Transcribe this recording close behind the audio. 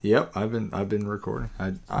Yep, I've been recording.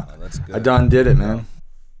 That's good. I done did it, man.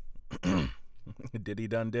 Did he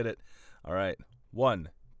done did it? All right. 1,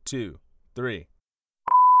 2, 3.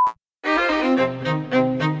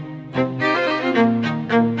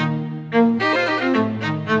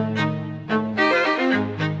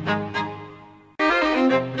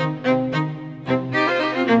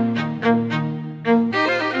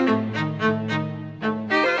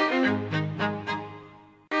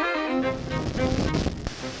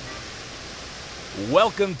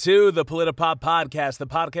 Welcome to the Politipop Podcast, the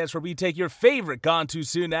podcast where we take your favorite Gone Too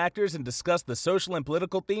Soon actors and discuss the social and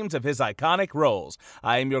political themes of his iconic roles.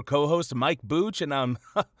 I am your co-host, Mike Booch, and I'm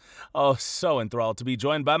so enthralled to be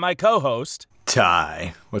joined by my co-host,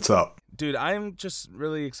 Ty. What's up? Dude, I'm just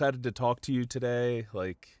really excited to talk to you today,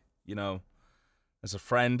 as a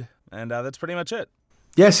friend, and that's pretty much it.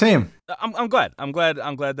 Yeah, same. I'm glad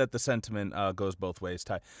that the sentiment goes both ways,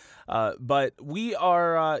 Ty. But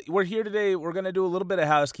we're here today. We're gonna do a little bit of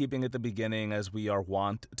housekeeping at the beginning, as we are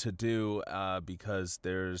wont to do, because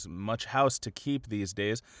there's much house to keep these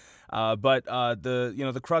days. But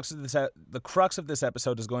the crux of this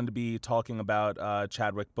episode is going to be talking about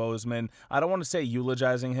Chadwick Boseman. I don't want to say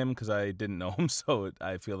eulogizing him because I didn't know him, so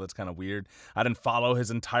I feel that's kind of weird. I didn't follow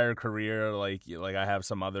his entire career like I have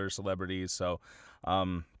some other celebrities, so.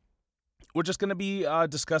 We're just going to be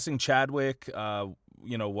discussing Chadwick,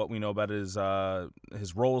 what we know about his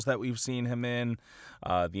roles that we've seen him in,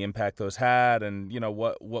 the impact those had, and,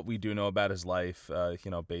 what we do know about his life,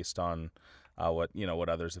 based on what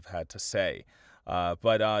others have had to say.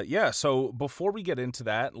 So before we get into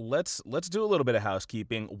that, let's do a little bit of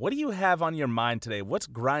housekeeping. What do you have on your mind today? What's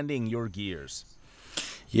grinding your gears?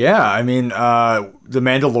 Yeah, I mean, the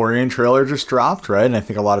Mandalorian trailer just dropped, right? And I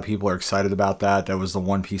think a lot of people are excited about that. That was the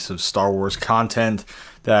one piece of Star Wars content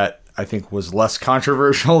that I think was less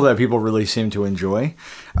controversial that people really seem to enjoy.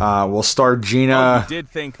 We'll star Gina. Oh, you did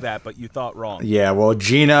think that, but you thought wrong. Yeah, well,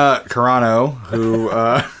 Gina Carano, who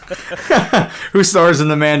who stars in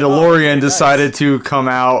The Mandalorian, decided to come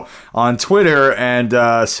out on Twitter and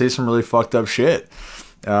say some really fucked up shit.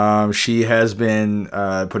 She has been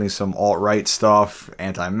putting some alt-right stuff,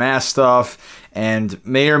 anti-mask stuff, and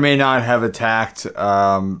may or may not have attacked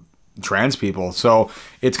trans people. So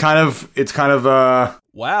it's kind of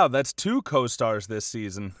wow, that's 2 co-stars this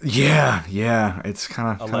season. Yeah, it's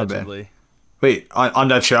kind of allegedly. Bad. Wait, on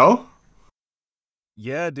that show?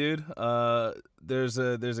 Yeah, dude. There's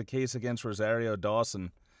a case against Rosario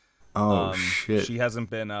Dawson. Oh shit! She hasn't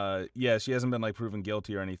been like proven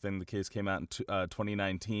guilty or anything. The case came out in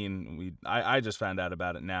 2019. I just found out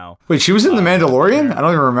about it now. Wait, she was in The Mandalorian? I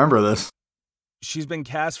don't even remember this. She's been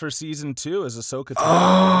cast for season 2 as Ahsoka.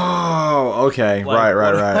 Oh, okay, right.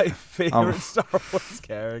 My favorite Star Wars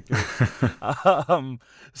character.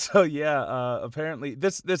 Apparently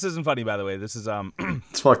this isn't funny, by the way. This is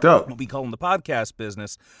it's fucked up. What we call in the podcast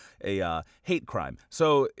business a hate crime.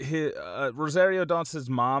 So Rosario Dawson's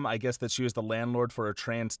mom, I guess that she was the landlord for a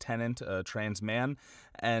trans tenant, a trans man,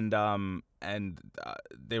 and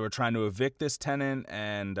they were trying to evict this tenant,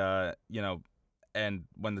 and and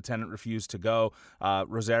when the tenant refused to go,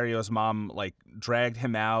 Rosario's mom dragged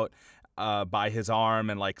him out by his arm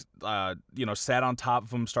and sat on top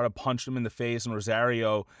of him, started punching him in the face, and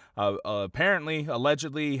Rosario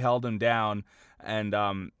allegedly held him down, and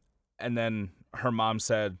then her mom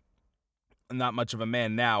said, "Not much of a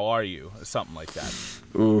man now, are you?" Something like that.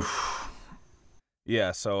 Oof.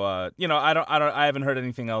 Yeah, so I haven't heard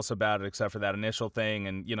anything else about it except for that initial thing,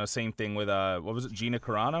 and same thing with what was it, Gina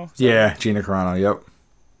Carano? Yeah, Gina Carano. Yep.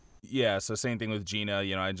 Yeah, so same thing with Gina.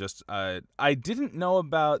 I didn't know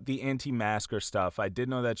about the anti-masker stuff. I did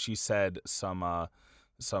know that she said some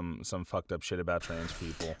fucked up shit about trans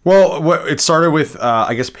people. Well, it started with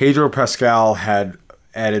I guess Pedro Pascal had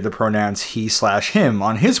added the pronouns he/him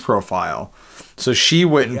on his profile, so she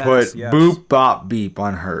wouldn't put boop bop beep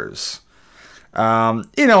on hers. Listen,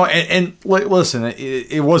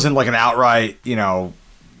 it wasn't like an outright,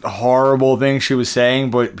 horrible thing she was saying,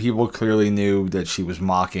 but people clearly knew that she was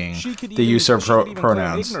mocking the use of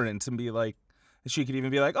pronouns. Ignorance and be like, she could even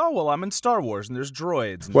be like, "Oh, well, I'm in Star Wars and there's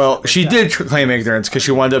droids." And well, she did claim ignorance because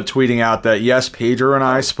she wound up tweeting out that, yes, Pedro and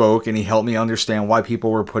I spoke and he helped me understand why people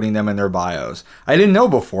were putting them in their bios. I didn't know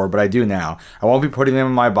before, but I do now. I won't be putting them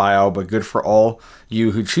in my bio, but good for all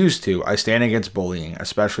you who choose to. I stand against bullying,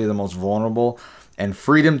 especially the most vulnerable, and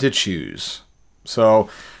freedom to choose. So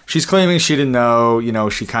she's claiming she didn't know,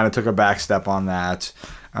 she kind of took a back step on that.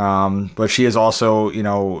 But she has also,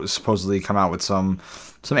 supposedly come out with some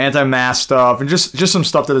anti-mask stuff and just some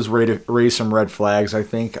stuff that has raised some red flags, I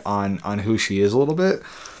think, on who she is a little bit.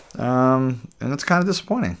 And it's kind of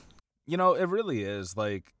disappointing. It really is.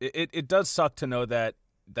 Like, it does suck to know that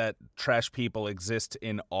trash people exist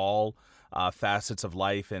in all facets of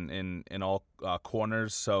life and in all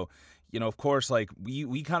corners. So, of course, like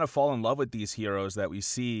we kind of fall in love with these heroes that we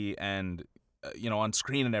see and on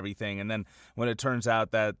screen and everything. And then when it turns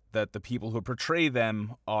out that the people who portray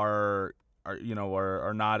them are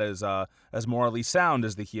not as morally sound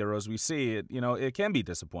as the heroes we see, it can be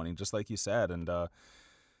disappointing, just like you said. And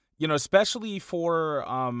especially for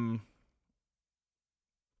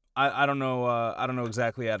I don't know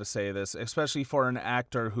exactly how to say this, especially for an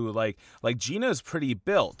actor who like Gina is pretty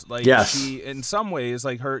built. Like, yes, she in some ways,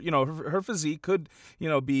 like her physique could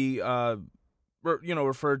be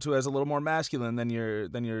referred to as a little more masculine than your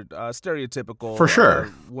stereotypical for sure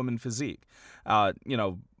woman physique.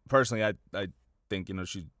 Personally, I think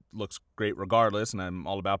she looks great regardless, and I'm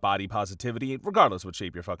all about body positivity regardless what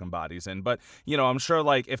shape your fucking body's in. But I'm sure,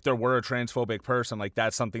 like, if there were a transphobic person, like,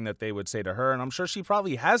 that's something that they would say to her, and I'm sure she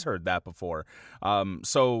probably has heard that before.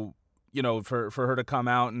 So for her to come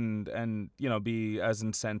out and be as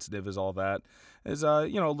insensitive as all that is a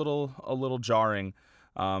little jarring.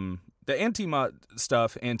 The Antima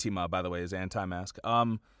stuff, Antima, by the way, is anti-mask,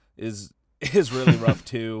 is really rough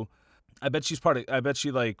too. I bet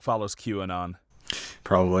she like follows QAnon.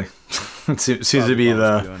 Probably. It seems to be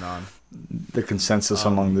the consensus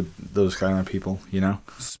among those kind of people,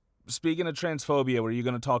 Speaking of transphobia, were you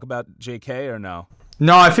going to talk about JK or no?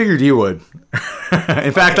 No, I figured you would.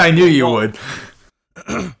 In fact, I knew you would.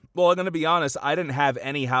 Well, I'm going to be honest, I didn't have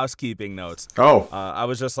any housekeeping notes. Oh. I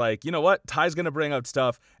was just like, you know what? Ty's going to bring up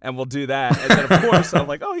stuff, and we'll do that. And then, of course, I'm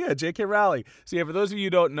like, oh, yeah, J.K. Rowling. So, yeah, for those of you who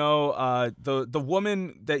don't know, the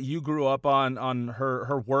woman that you grew up on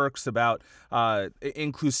her works about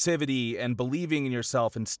inclusivity and believing in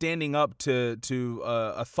yourself and standing up to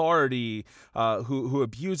authority who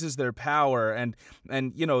abuses their power. And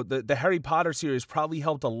the Harry Potter series probably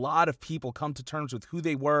helped a lot of people come to terms with who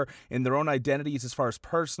they were in their own identities as far as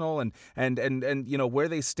personal and where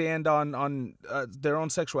they stand on their own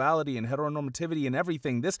sexuality and heteronormativity and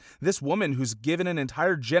everything. This woman who's given an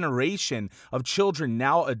entire generation of children,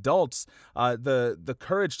 now adults, the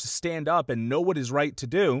courage to stand up and know what is right to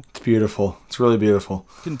do. It's beautiful. It's really beautiful.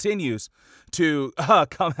 Continues to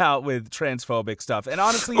come out with transphobic stuff. And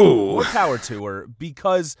honestly, more power to her,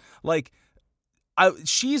 because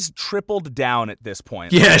she's tripled down at this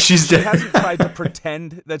point. Yeah, she hasn't tried to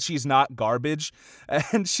pretend that she's not garbage,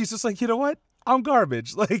 and she's just like, you know what? I'm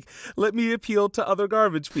garbage. Like, let me appeal to other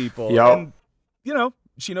garbage people. Yep. And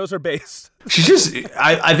she knows her base. She just,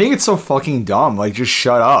 I think it's so fucking dumb. Like, just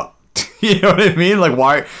shut up. You know what I mean? Like,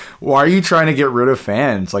 why are you trying to get rid of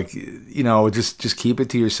fans? Like, just keep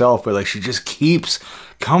it to yourself. But like, she just keeps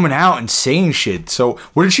coming out and saying shit. So,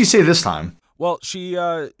 what did she say this time? Well, she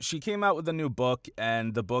came out with a new book,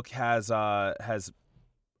 and the book has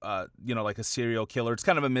like a serial killer. It's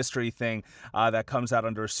kind of a mystery thing that comes out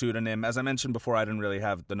under a pseudonym. As I mentioned before, I didn't really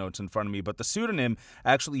have the notes in front of me, but the pseudonym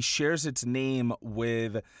actually shares its name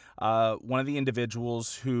with one of the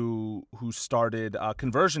individuals who started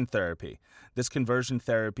conversion therapy. This conversion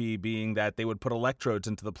therapy being that they would put electrodes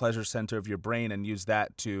into the pleasure center of your brain and use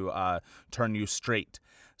that to turn you straight.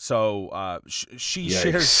 So she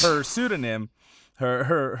shares her pseudonym,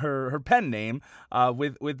 her pen name,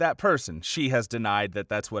 with that person. She has denied that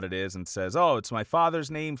that's what it is and says, "Oh, it's my father's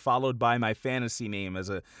name followed by my fantasy name as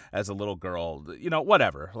a little girl."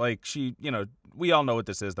 Whatever. Like, she, we all know what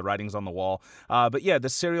this is. The writing's on the wall. But yeah, the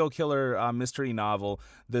serial killer mystery novel.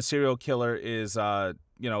 The serial killer is a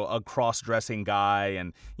cross-dressing guy,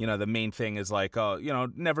 and the main thing is like,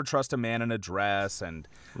 never trust a man in a dress, and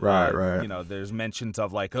right. There's mentions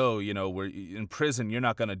of like, we're in prison, you're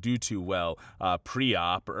not gonna do too well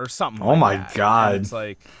pre-op or something. Oh my God! And it's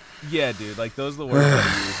like, yeah, dude, like those are the words that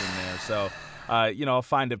I use in there. So I'll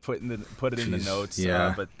find it, put it in the notes.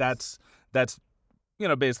 Yeah, but that's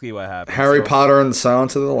basically what happened. Harry Potter and the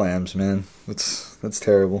Silence of the Lambs, man. That's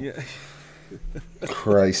terrible. Yeah.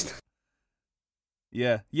 Christ.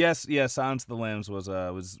 Yeah. Yes. Silence of the Lambs was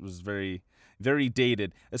very, very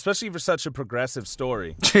dated, especially for such a progressive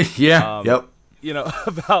story. Yeah. Yep.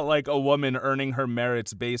 About like a woman earning her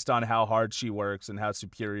merits based on how hard she works and how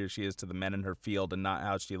superior she is to the men in her field and not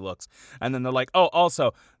how she looks. And then they're like, oh,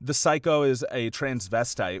 also, the psycho is a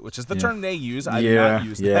transvestite, which is the term they use. I did not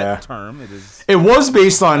use that term. It was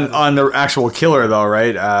based on the actual killer, though,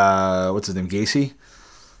 right? What's his name? Gacy?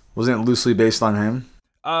 Wasn't it loosely based on him?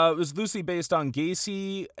 It was loosely based on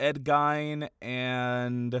Gacy, Ed Gein,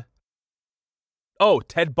 and Oh,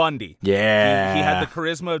 Ted Bundy. Yeah. He had the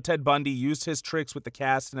charisma of Ted Bundy, used his tricks with the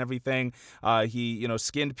cast and everything. He,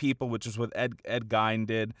 skinned people, which is what Ed Gein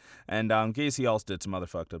did. And Gacy also did some other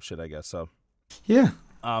fucked up shit, I guess. So Yeah.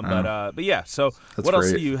 But yeah, so That's what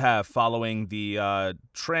else great. do you have following the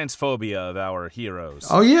transphobia of our heroes?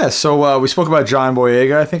 Oh, yeah. So we spoke about John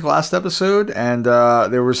Boyega, I think, last episode, and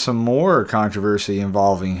there was some more controversy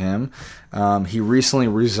involving him. He recently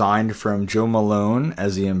resigned from Joe Malone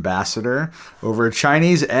as the ambassador over a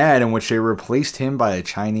Chinese ad in which they replaced him by a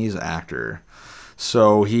Chinese actor.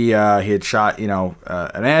 So he had shot, an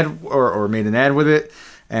ad or made an ad with it,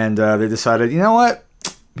 and they decided, you know what?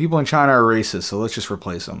 People in China are racist, so let's just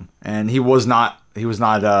replace him. And he was not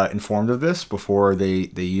informed of this before they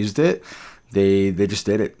used it. They just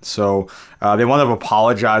did it. So they wound up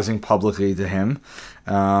apologizing publicly to him.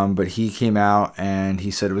 But he came out and he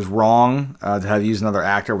said it was wrong to have used another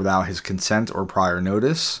actor without his consent or prior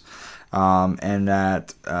notice. And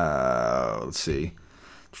that,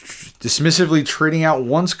 dismissively treating out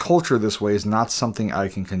one's culture this way is not something I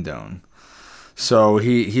can condone. So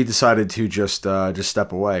he decided to just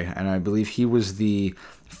step away, and I believe he was the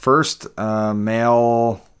first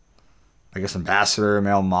male, I guess, ambassador,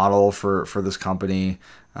 male model for this company,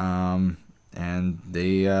 and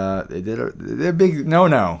they did a big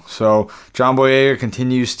no. So John Boyega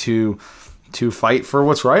continues to fight for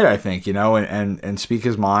what's right, I think, and speak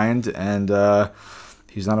his mind, and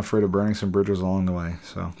he's not afraid of burning some bridges along the way.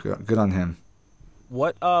 So good on him.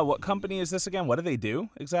 What company is this again? What do they do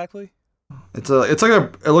exactly? It looks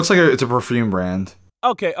like it's a perfume brand.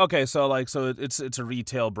 Okay, so it's a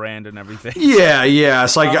retail brand and everything. Yeah.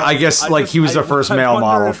 So I guess he was the first male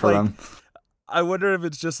model for them. I wonder if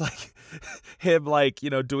it's just like him,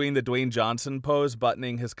 doing the Dwayne Johnson pose,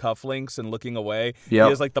 buttoning his cufflinks and looking away. Yep. He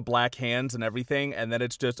has the black hands and everything, and then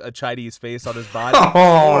it's just a Chinese face on his body.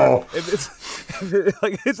 Oh, or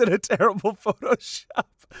if is it a terrible Photoshop?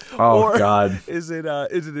 Oh, or God! Is it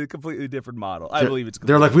a completely different model? I believe it's.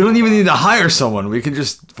 They're like, we don't even need to hire someone. We can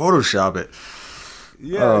just Photoshop it.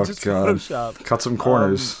 Yeah, just God. Photoshop. Cut some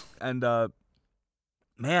corners.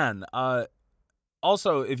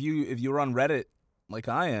 Also, if you were on Reddit like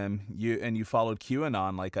I am, you followed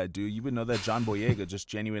QAnon like I do, you would know that John Boyega just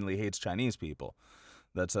genuinely hates Chinese people.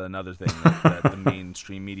 That's another thing that the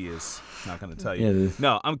mainstream media is not going to tell you. Yeah,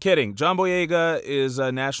 no, I'm kidding. John Boyega is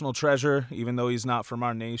a national treasure, even though he's not from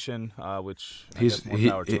our nation, which he's more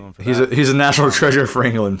power to him for he's a national treasure for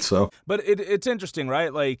England. So, but it's interesting,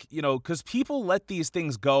 right? Because people let these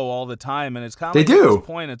things go all the time, and it's kind of they do. At this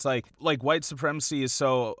point, it's like white supremacy is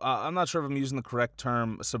so. I'm not sure if I'm using the correct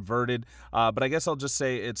term, subverted, but I guess I'll just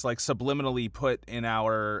say it's subliminally put in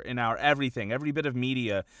our everything, every bit of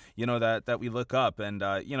media, that we look up. And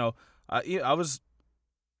I was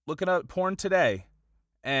looking at porn today,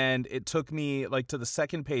 and it took me to the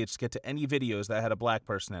second page to get to any videos that had a black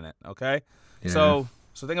person in it. Okay, yeah. So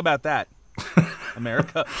think about that,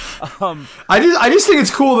 America. I just think it's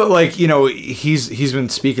cool that he's been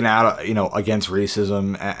speaking out against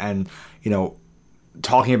racism and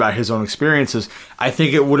talking about his own experiences. I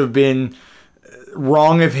think it would have been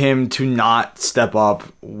wrong of him to not step up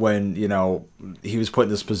when he was put in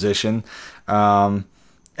this position.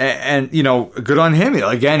 And good on him.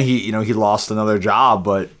 Again, he lost another job,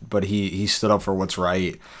 but he stood up for what's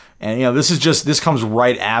right. And this comes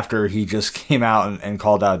right after he just came out and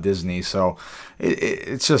called out Disney. So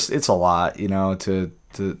it's a lot, to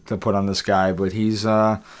put on this guy. But he's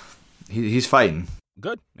fighting.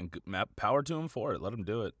 Good, and power to him for it. Let him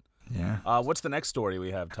do it. Yeah. What's the next story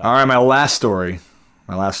we have, Tom? All right, my last story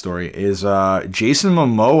is Jason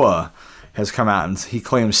Momoa has come out and he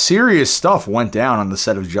claims serious stuff went down on the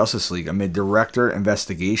set of Justice League amid director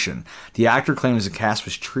investigation. The actor claims the cast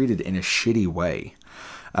was treated in a shitty way.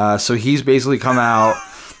 So he's basically come out.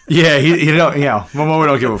 Yeah, Momoa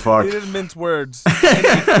don't give a fuck. He didn't mince words in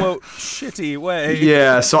a, quote, shitty way.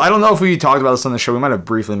 Yeah, so I don't know if we talked about this on the show. We might have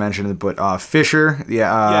briefly mentioned it, but Fisher,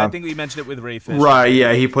 I think we mentioned it with Ray Fisher. Right,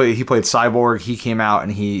 yeah, he played Cyborg. He came out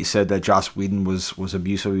and he said that Joss Whedon was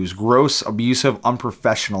abusive. He was gross, abusive,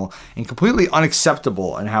 unprofessional, and completely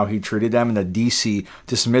unacceptable in how he treated them, and that DC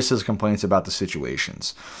dismissed his complaints about the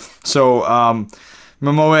situations. So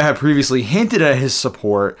Momoa had previously hinted at his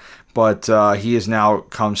support, but he has now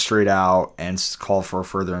come straight out and called for a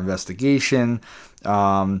further investigation.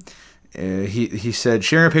 He said,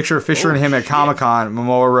 sharing a picture of Fisher and him at Comic-Con,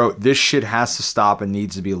 Momoa wrote, "This shit has to stop and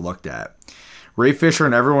needs to be looked at. Ray Fisher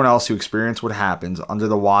and everyone else who experienced what happens under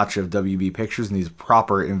the watch of WB Pictures needs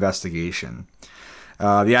proper investigation."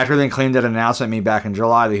 The actor then claimed that an announcement made back in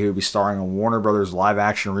July that he would be starring in a Warner Brothers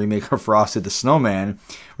live-action remake of Frosty the Snowman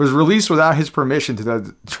was released without his permission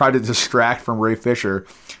to try to distract from Ray Fisher,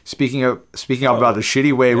 speaking up about the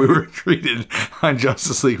shitty way we were treated on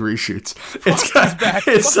Justice League reshoots.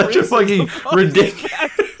 It's such a fucking ridiculous.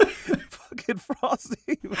 Fucking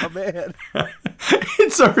Frosty, my man.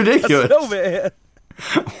 It's so ridiculous. Snowman.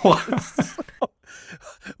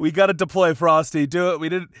 We got to deploy Frosty. Do it. We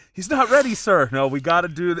didn't. He's not ready, sir. No, we got to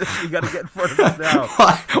do this. We got to get in front of him now.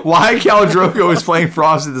 Why Khal Drogo was playing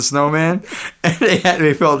Frosty the Snowman, and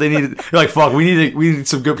they felt they needed. They're like, fuck, we need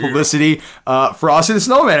some good publicity. Frosty the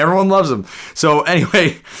Snowman, everyone loves him. So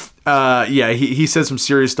anyway, he said some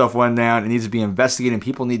serious stuff went down. It needs to be investigated, and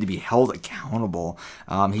people need to be held accountable.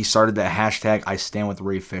 He started the hashtag I stand with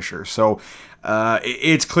Ray Fisher. So.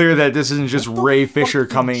 It's clear that this isn't just Ray Fisher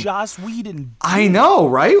coming. Joss Whedon. I know,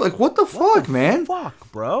 right? Like, what the fuck, man?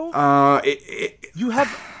 Fuck, bro. You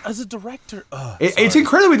have as a director. It's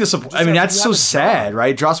incredibly disappointing. I mean, that's so sad,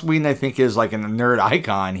 right? Joss Whedon, I think, is like a nerd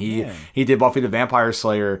icon. He did Buffy the Vampire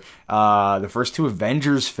Slayer, the first 2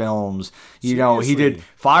 Avengers films. You know, he did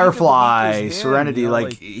Firefly, Serenity,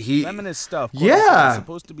 like he feminist stuff. Yeah, it's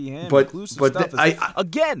supposed to be him. But stuff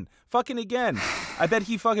again. I bet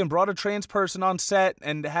he fucking brought a trans person on set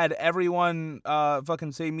and had everyone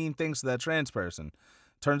fucking say mean things to that trans person.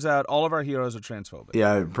 Turns out all of our heroes are transphobic.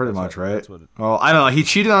 Yeah, pretty much, right? Well, I don't know. He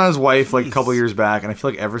cheated on his wife like a couple years back, and I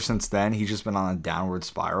feel like ever since then, he's just been on a downward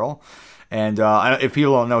spiral. And if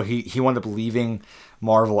people don't know, he wound up leaving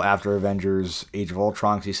Marvel after Avengers Age of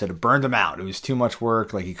Ultron because he said it burned him out. It was too much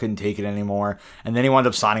work. Like, he couldn't take it anymore. And then he wound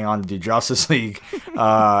up signing on to do Justice League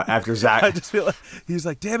after Zack. I just feel like he's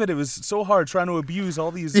like, damn it, it was so hard trying to abuse all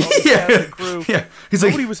these cast and crew. Yeah.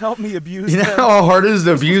 Nobody was helping me abuse them. How hard it is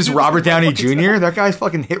to abuse Robert Downey Jr.? That guy's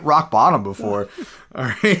fucking hit rock bottom before. All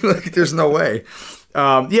right? Like, there's no way.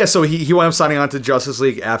 So he wound up signing on to Justice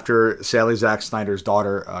League after, sadly, Zack Snyder's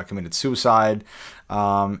daughter committed suicide.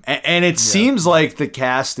 And it seems like the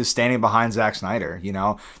cast is standing behind Zack Snyder. You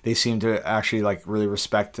know, they seem to actually like really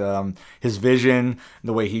respect his vision,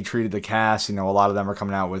 the way he treated the cast. You know, a lot of them are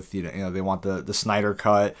coming out with you know they want the Snyder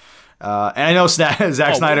cut. And I know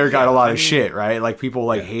Zack Snyder got a lot of shit, right? Like people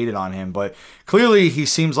hated on him, but clearly he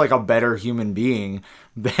seems like a better human being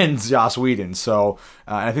than Joss Whedon. So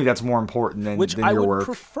I think that's more important than your work. Which I would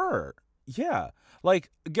prefer. Yeah.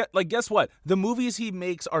 Guess what? The movies he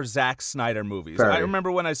makes are Zack Snyder movies. Fair. I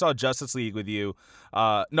remember when I saw Justice League with you,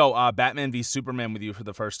 Batman v Superman with you for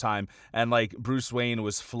the first time, and like Bruce Wayne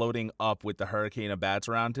was floating up with the hurricane of bats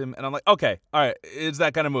around him, and I'm like, okay, all right, it's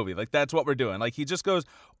that kind of movie. Like that's what we're doing. Like he just goes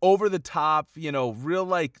over the top, you know, real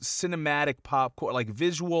like cinematic popcorn, like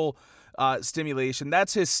visual stimulation.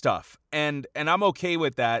 That's his stuff, and I'm okay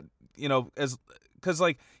with that. You know, because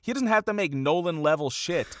like he doesn't have to make Nolan level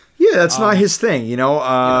shit. Yeah, that's not his thing, you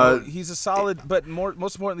know. He's a solid, but most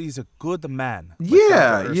importantly, he's a good man.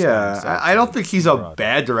 I don't think he's a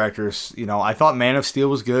bad director. You know, I thought Man of Steel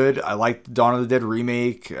was good. I liked Dawn of the Dead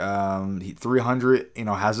remake. 300, you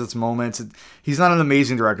know, has its moments. He's not an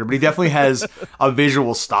amazing director, but he definitely has a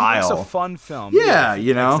visual style. It's a fun film. Yeah,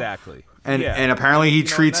 you know, exactly. And apparently he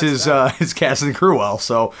treats his cast and crew well.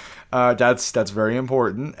 So. That's very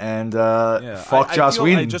important, and fuck Joss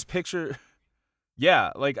Whedon. I just picture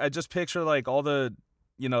like all the,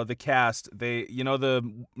 you know, the cast. They, you know, the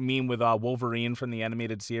meme with Wolverine from the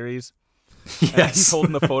animated series. Yes, and he's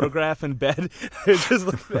holding the photograph in bed. It's just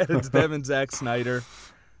like it's them and Zack Snyder.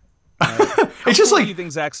 It's just like, do you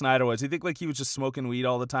think Zack Snyder was? Do you think like he was just smoking weed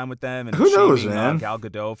all the time with them and who knows, man? Gal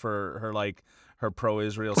Gadot for her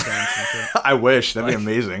pro-Israel stance and shit? I wish that'd be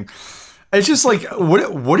amazing. It's just like,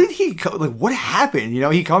 what did he, like, what happened? You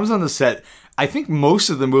know, he comes on the set. I think most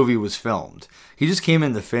of the movie was filmed. He just came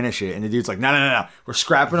in to finish it, and the dude's like, no. We're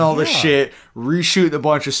scrapping all this shit, reshooting a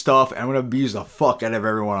bunch of stuff, and I'm going to abuse the fuck out of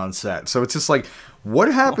everyone on set. So it's just like, what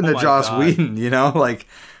happened to Joss Whedon? You know, like,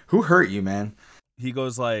 who hurt you, man? He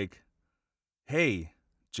goes like, hey,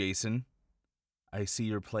 Jason, I see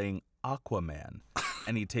you're playing Aquaman.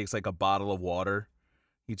 And he takes like a bottle of water.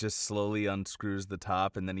 He just slowly unscrews the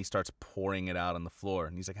top, and then he starts pouring it out on the floor.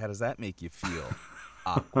 And he's like, how does that make you feel,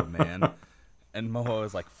 Aquaman? And Moho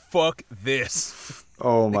is like, fuck this.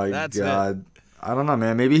 Oh, my God. I don't know,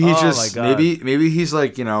 man. Maybe he's maybe he's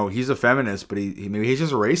like, you know, he's a feminist, but maybe he's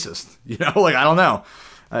just a racist. You know, like, I don't know.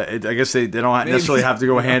 I guess they don't necessarily have to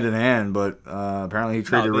go hand in hand, but apparently he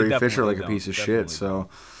treated Ray Fisher like a piece of shit. So,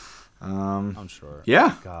 I'm sure.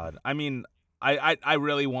 Yeah. God. I mean, I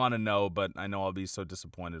really want to know, but I know I'll be so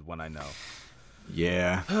disappointed when I know.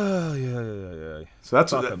 Yeah. yeah. So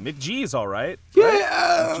that's McGee's all right. Yeah.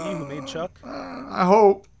 Right? McGee who made Chuck. I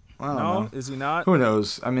hope. I don't No, know. is he not? Who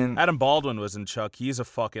knows? I mean, Adam Baldwin was in Chuck. He's a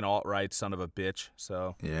fucking alt-right son of a bitch.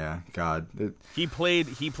 So yeah, God. he played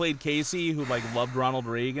Casey, who like loved Ronald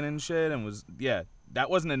Reagan and shit, and that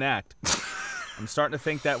wasn't an act. I'm starting to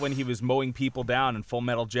think that when he was mowing people down in Full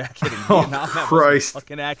Metal Jacket in Vietnam, that wasn't a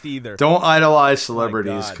fucking act either. Don't idolize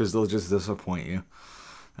celebrities because they'll just disappoint you.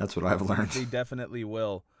 That's what I've learned. They definitely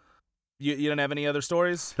will. You don't have any other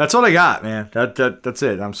stories? That's all I got, man. That's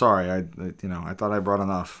it. I'm sorry. I thought I brought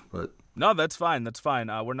enough, but no, that's fine. That's fine.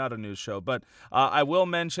 We're not a news show, but I will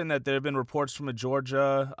mention that there have been reports from a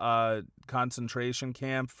Georgia concentration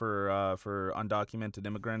camp for undocumented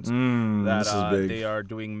immigrants that they are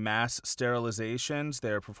doing mass sterilizations.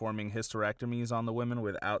 They're performing hysterectomies on the women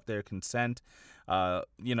without their consent.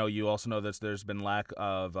 You also know that there's been lack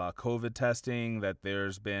of COVID testing, that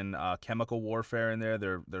there's been chemical warfare in there.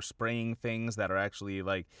 They're spraying things that are actually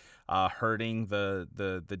like hurting the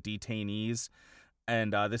detainees.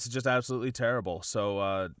 And this is just absolutely terrible.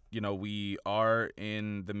 So, we are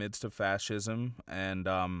in the midst of fascism, and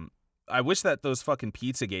I wish that those fucking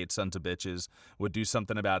Pizzagate sons of bitches would do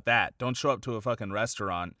something about that. Don't show up to a fucking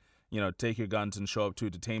restaurant, take your guns and show up to a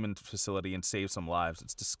detainment facility and save some lives.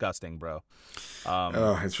 It's disgusting, bro.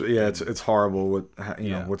 It's horrible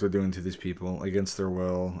what they're doing to these people against their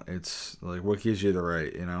will. It's like, what gives you the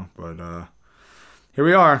right, But here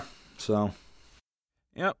we are. So,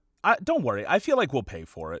 yep. Don't worry. I feel like we'll pay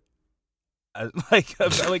for it. Like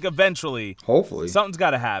eventually. Hopefully. Something's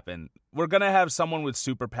got to happen. We're going to have someone with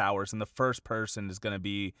superpowers, and the first person is going to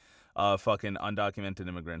be a fucking undocumented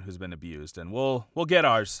immigrant who's been abused, and we'll get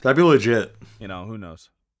ours. That'd be legit. Who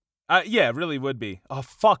knows? Yeah, it really would be. Oh,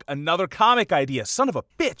 fuck. Another comic idea. Son of a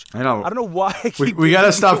bitch. I know. I don't know why. We got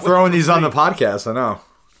to stop throwing these on the podcast. I know.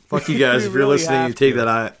 Fuck you guys. If you're really listening, you take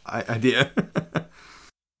that idea.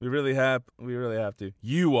 We really have to.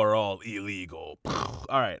 You are all illegal.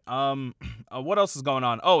 All right. What else is going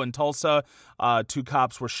on? Oh, in Tulsa, 2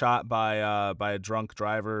 cops were shot by a drunk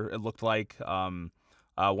driver. It looked like one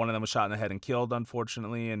of them was shot in the head and killed,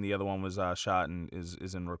 unfortunately, and the other one was shot and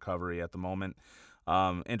is in recovery at the moment.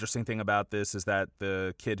 Interesting thing about this is that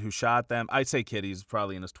the kid who shot them, I say kid, he's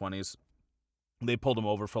probably in his 20s. They pulled him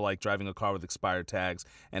over for like driving a car with expired tags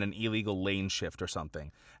and an illegal lane shift or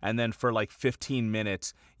something. And then for like 15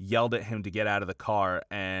 minutes yelled at him to get out of the car,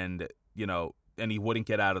 and he wouldn't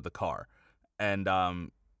get out of the car. And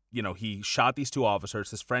he shot these 2 officers.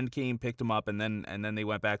 His friend came, picked him up, and then they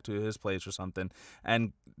went back to his place or something.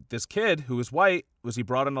 And this kid who was white, was he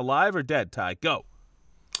brought in alive or dead, Ty? Go.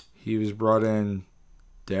 He was brought in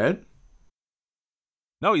dead?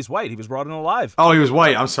 No, he's white. He was brought in alive. Oh, he was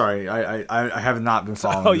white. I'm sorry. I have not been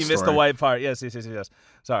following. Oh, you missed the white part. Yes.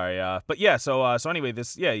 Sorry. But yeah. So anyway,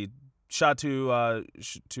 he shot 2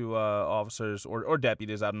 officers or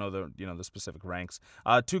deputies. I don't know the specific ranks.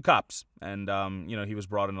 2 cops, and he was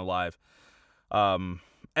brought in alive.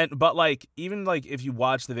 But like, even like if you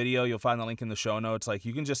watch the video, you'll find the link in the show notes. Like,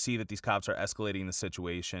 you can just see that these cops are escalating the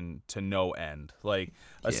situation to no end. Like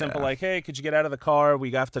a simple like, hey, could you get out of the car? We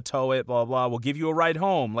have to tow it. Blah blah. We'll give you a ride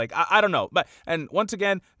home. Like I don't know. But and once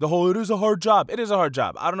again, it is a hard job. It is a hard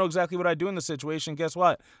job. I don't know exactly what I do in the situation. Guess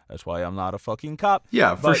what? That's why I'm not a fucking cop.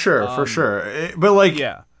 Yeah, for sure. But like,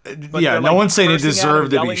 no one's saying he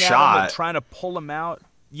deserved to be shot. Trying to pull him out.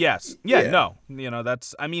 Yes. Yeah. No.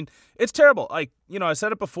 That's. I mean, it's terrible. Like, I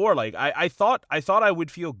said it before. Like, I thought I would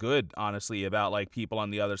feel good, honestly, about like people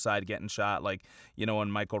on the other side getting shot. Like, when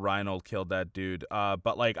Michael Reinold killed that dude.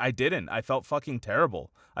 But like, I didn't. I felt fucking terrible.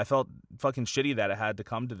 I felt fucking shitty that it had to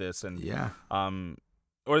come to this, and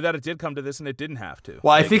or that it did come to this and it didn't have to.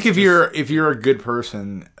 Well, like, I think if you're a good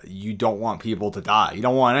person, you don't want people to die. You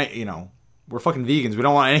don't want it. We're fucking vegans. We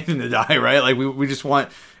don't want anything to die, right? Like we just want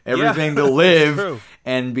everything to live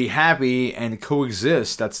and be happy and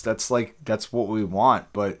coexist. That's what we want.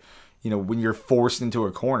 But when you're forced into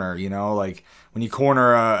a corner, like when you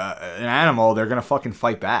corner an animal, they're gonna fucking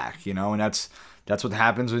fight back, and that's what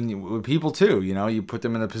happens with people too. You put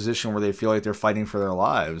them in a position where they feel like they're fighting for their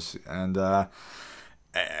lives, and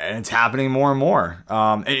it's happening more and more.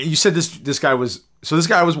 And you said this guy was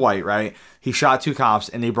white, right? He shot 2 cops,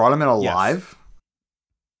 and they brought him in alive? Yes.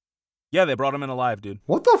 Yeah, they brought him in alive, dude.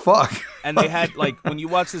 What the fuck? And they had, like, when you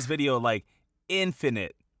watch this video, like,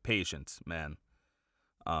 infinite patience, man.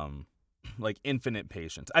 Like, infinite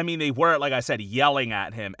patience. I mean, they were, like I said, yelling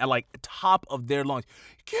at him at, like, top of their lungs.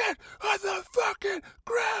 Get on the fucking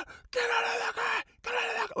ground! Get out of the car! Get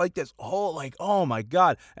out of the car! Like, this whole, like, oh, my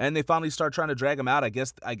God. And they finally start trying to drag him out. I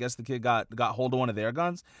guess the kid got hold of one of their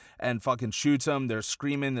guns and fucking shoots him. They're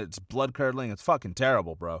screaming. It's blood-curdling. It's fucking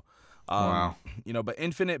terrible, bro. Wow. But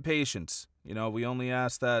infinite patience. We only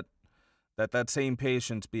ask that that same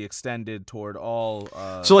patience be extended toward all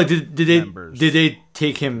So like, did members. they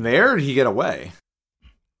take him there, or did he get away?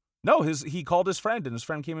 No, he called his friend, and his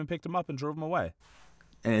friend came and picked him up and drove him away.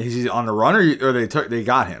 And is he on the run, or they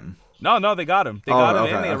got him? No, they got him. They got him,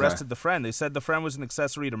 okay, and they okay. arrested the friend. They said the friend was an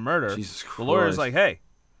accessory to murder. Jesus Christ. The lawyer's like, hey,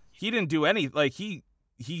 he didn't do any. Like he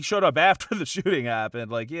showed up after the shooting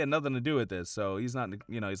happened. Like he had nothing to do with this, so he's not.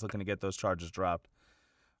 He's looking to get those charges dropped.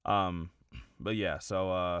 But yeah,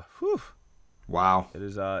 so whew. Wow. It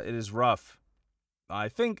is rough. I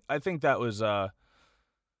think that was all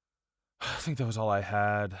I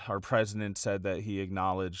had. Our president said that he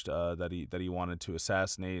acknowledged that he wanted to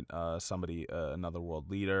assassinate somebody, another world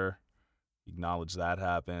leader. He acknowledged that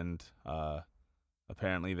happened.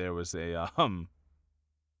 Apparently there was a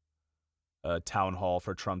town hall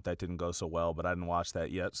for Trump that didn't go so well, but I didn't watch that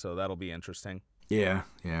yet, so that'll be interesting. Yeah.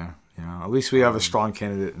 At least we have a strong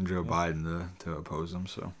candidate in Joe Biden to oppose him.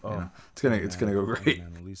 So it's gonna go great.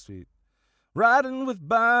 Man, at least we riding with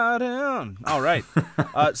Biden. All right.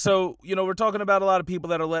 So we're talking about a lot of people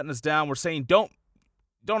that are letting us down. We're saying don't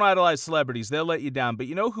idolize celebrities; they'll let you down. But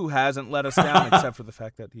you know who hasn't let us down, except for the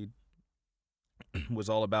fact that he was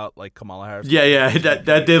all about like Kamala Harris. Yeah,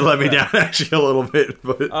 that did let me down actually a little bit,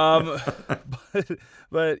 but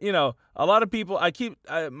but a lot of people.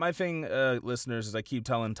 My thing, listeners, is I keep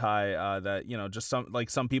telling Ty that just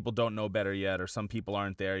some people don't know better yet, or some people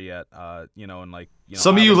aren't there yet.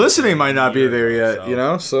 Some of you listening might not be there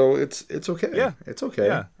yet. So it's okay. Yeah, it's okay.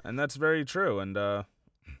 Yeah, and that's very true. And but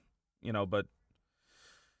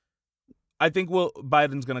I think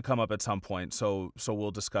Biden's going to come up at some point, so we'll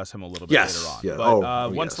discuss him a little bit later on. Yeah.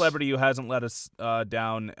 But one celebrity who hasn't let us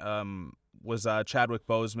down was Chadwick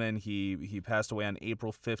Boseman. He passed away on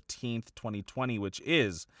April 15th, 2020, which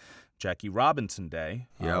is Jackie Robinson Day,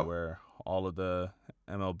 where all of the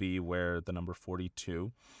MLB wear the number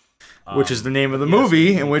 42. Which is the name of the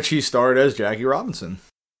movie in which he starred as Jackie Robinson.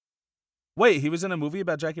 Wait, he was in a movie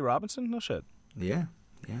about Jackie Robinson? No shit. Yeah.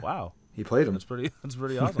 Wow. He played him. That's pretty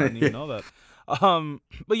awesome. I didn't even know that.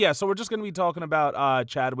 But yeah, so we're just going to be talking about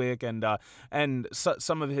Chadwick and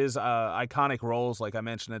some of his iconic roles, like I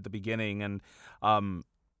mentioned at the beginning, and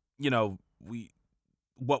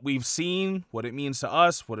what we've seen, what it means to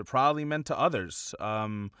us, what it probably meant to others.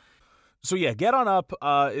 So yeah, Get On Up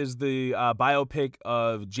is the biopic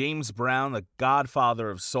of James Brown, the godfather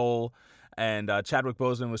of soul, and Chadwick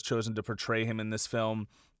Boseman was chosen to portray him in this film,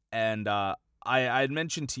 and I had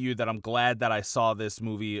mentioned to you that I'm glad that I saw this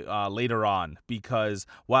movie later on, because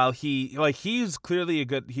while he was clearly a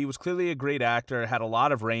great actor, had a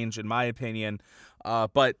lot of range in my opinion,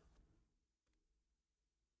 but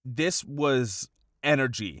this was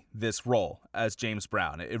energy, this role as James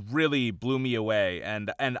Brown. It really blew me away,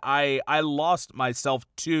 and I lost myself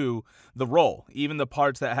to the role, even the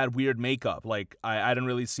parts that had weird makeup. Like I didn't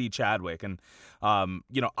really see Chadwick, and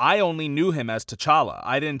I only knew him as T'Challa.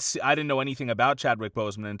 I didn't know anything about Chadwick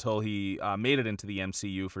Boseman until he made it into the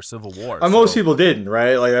MCU for Civil War. Most people didn't,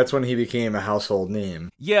 right? Like that's when he became a household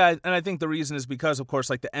name. Yeah, and I think the reason is because, of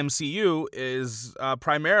course, like the MCU is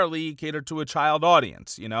primarily catered to a child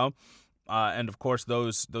audience, and of course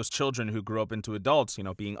those children who grew up into adults,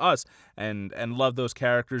 being us, and love those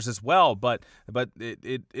characters as well. But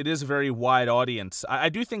it is a very wide audience. I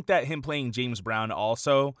do think that him playing James Brown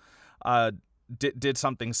also did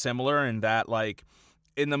something similar in that, like,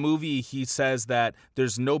 in the movie he says that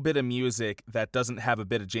there's no bit of music that doesn't have a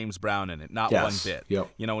bit of James Brown in it, not one bit.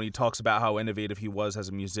 Yep. When he talks about how innovative he was as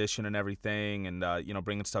a musician and everything, and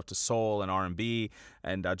bringing stuff to soul and R&B,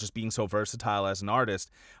 and just being so versatile as an artist.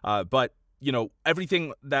 But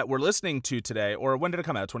everything that we're listening to today, or when did it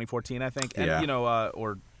come out? 2014, I think. And,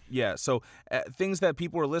 so things that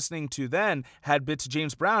people were listening to then had bits of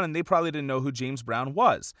James Brown, and they probably didn't know who James Brown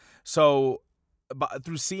was. So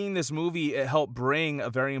through seeing this movie, it helped bring a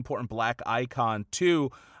very important black icon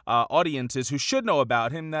to audiences who should know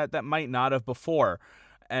about him that might not have before.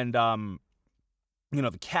 And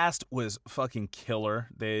the cast was fucking killer.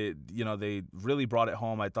 They really brought it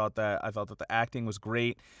home. I thought that the acting was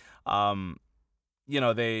great. Something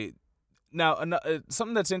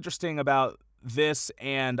that's interesting about this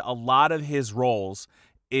and a lot of his roles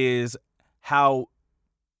is how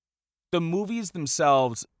the movies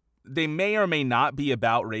themselves, they may or may not be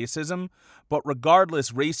about racism, but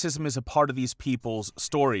regardless, racism is a part of these people's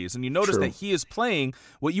stories. And you notice True. that he is playing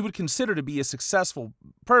what you would consider to be a successful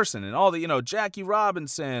person, and all the, Jackie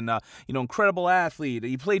Robinson, incredible athlete.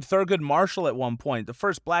 He played Thurgood Marshall at one point, the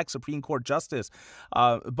first black Supreme Court justice.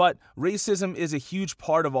 But racism is a huge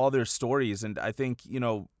part of all their stories, and I think,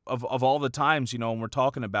 of all the times, when we're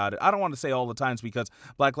talking about it, I don't want to say all the times because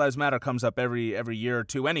Black Lives Matter comes up every year or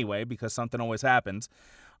two anyway, because something always happens.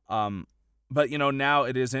 But, now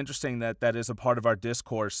it is interesting that is a part of our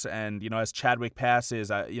discourse. And, as Chadwick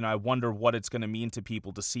passes, I wonder what it's going to mean to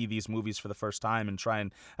people to see these movies for the first time and try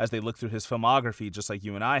and, as they look through his filmography, just like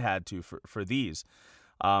you and I had to for these.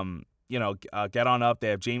 Get On Up. They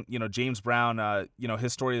have James Brown.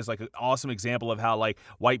 His story is like an awesome example of how like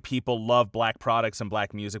white people love black products and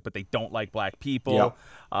black music, but they don't like black people.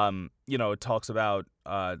 Yep. It talks about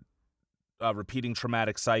repeating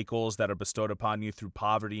traumatic cycles that are bestowed upon you through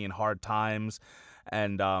poverty and hard times,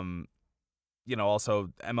 and also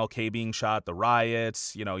MLK being shot, the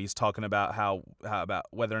riots. He's talking about how about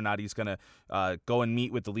whether or not he's gonna go and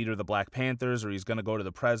meet with the leader of the Black Panthers, or he's gonna go to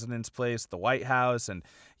the president's place, the White House, and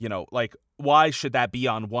like, why should that be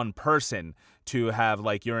on one person to have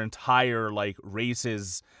like your entire like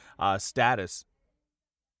race's status?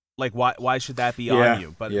 Like, why should that be on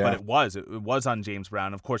you? But it was on James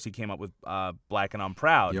Brown. Of course, he came up with Black and I'm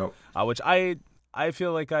Proud, Yep. Which I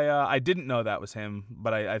feel like I didn't know that was him,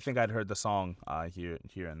 but I think I'd heard the song here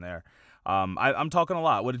and there. I'm talking a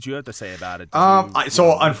lot. What did you have to say about it?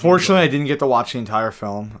 Unfortunately, I didn't get to watch the entire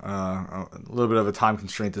film. A little bit of a time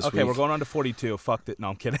constraint this week. Okay, we're going on to 42. Fuck it. No,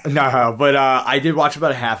 I'm kidding. No, but I did watch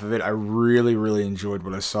about half of it. I really, really enjoyed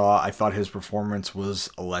what I saw. I thought his performance was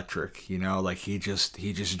electric. Like he just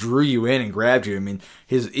drew you in and grabbed you. I mean,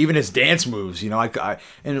 even his dance moves.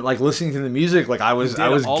 And like listening to the music, like I was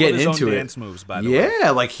getting into it. Dance moves, by the way.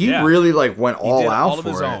 Yeah, like he really like went all out for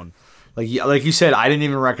his it. Own. Like you said, I didn't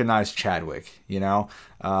even recognize Chadwick, when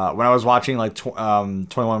I was watching like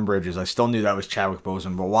 21 Bridges, I still knew that was Chadwick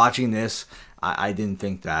Boseman, but watching this, I didn't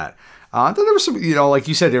think that. I thought there was some, like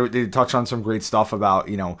you said, they touched on some great stuff about,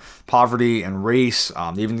 poverty and race.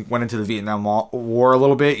 They even went into the Vietnam War a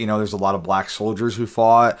little bit. There's a lot of black soldiers who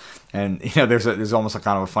fought. And, there's almost a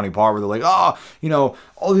kind of a funny part where they're like,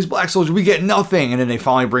 all these black soldiers, we get nothing. And then they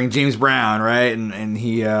finally bring James Brown, right? And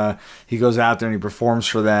he goes out there and he performs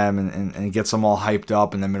for them and gets them all hyped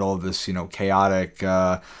up in the middle of this, chaotic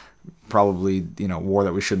probably war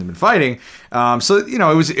that we shouldn't have been fighting.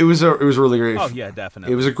 It was a really great. Oh yeah,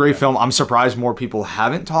 definitely. It was a great film. I'm surprised more people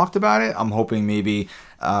haven't talked about it. I'm hoping maybe,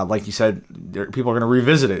 like you said, people are going to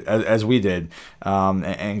revisit it as we did,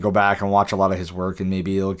 and go back and watch a lot of his work, and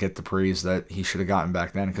maybe he'll get the praise that he should have gotten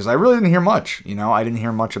back then. Because I really didn't hear much. I didn't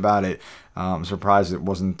hear much about it. I'm surprised it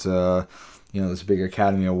wasn't this big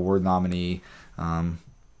Academy Award nominee kind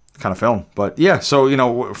of film. But yeah,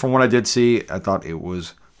 so from what I did see, I thought it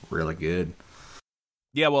was really good.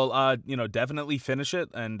 Yeah, well, definitely finish it,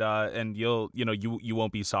 and you'll, you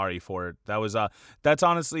won't be sorry for it.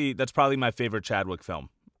 That's probably my favorite Chadwick film,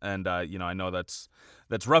 and I know that's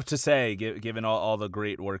rough to say given all the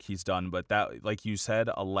great work he's done, but that, like you said,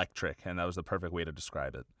 electric, and that was the perfect way to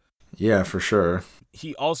describe it. Yeah, for sure.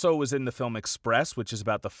 He also was in the film Express, which is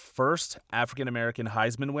about the first African American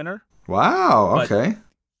Heisman winner. Wow. Okay.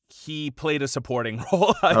 He played a supporting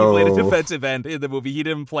role. He played a defensive end in the movie. He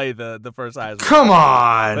didn't play the first Heisman. Come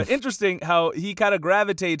on! But interesting how he kind of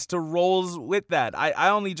gravitates to roles with that. I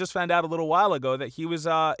only just found out a little while ago that he was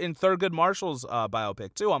in Thurgood Marshall's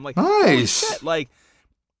biopic too. I'm like, nice. Holy shit. Like,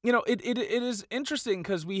 it is interesting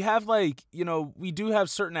because we have we do have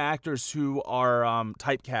certain actors who are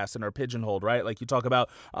typecast and are pigeonholed, right? Like you talk about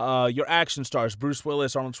your action stars, Bruce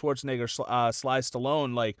Willis, Arnold Schwarzenegger, Sly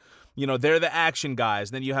Stallone, like, they're the action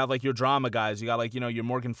guys. Then you have like your drama guys. You got your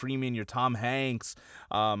Morgan Freeman, your Tom Hanks,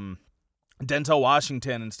 Denzel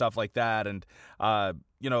Washington and stuff like that. And,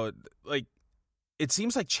 like it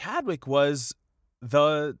seems like Chadwick was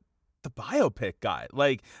the biopic guy,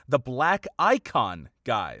 like the black icon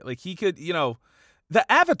guy. Like he could, the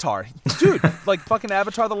Avatar dude, like fucking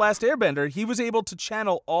Avatar, The Last Airbender. He was able to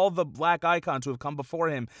channel all the black icons who have come before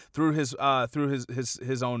him through his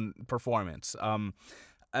own performance.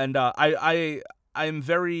 And I'm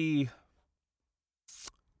very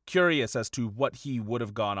curious as to what he would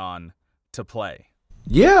have gone on to play.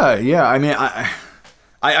 Yeah. I mean,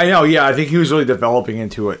 I know. Yeah, I think he was really developing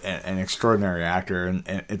into an extraordinary actor, and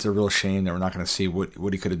it's a real shame that we're not going to see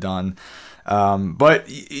what he could have done. But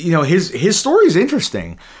his story is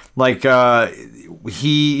interesting. Like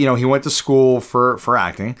he went to school for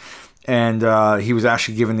acting, and he was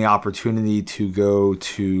actually given the opportunity to go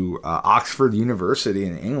to Oxford University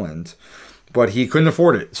in England. but he couldn't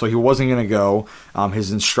afford it, so he wasn't going to go.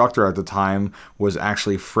 His instructor at the time was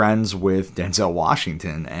actually friends with Denzel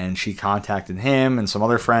Washington, and she contacted him and some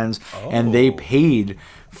other friends, and they paid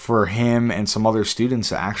for him and some other students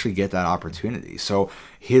to actually get that opportunity. So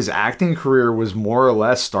his acting career was more or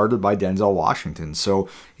less started by Denzel Washington. So,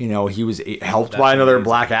 he was helped by another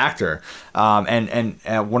black actor. And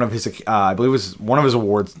one of his, I believe it was one of his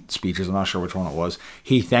award speeches, I'm not sure which one it was,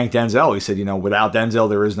 he thanked Denzel. He said, without Denzel,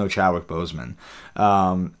 there is no Chadwick Boseman.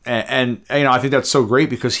 And I think that's so great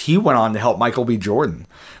because he went on to help Michael B. Jordan.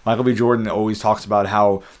 Michael B. Jordan always talks about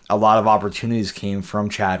how a lot of opportunities came from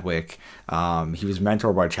Chadwick. He was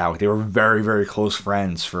mentored by Chadwick. They were very, very close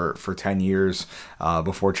friends for 10 years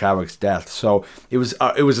before Chadwick's death. So it was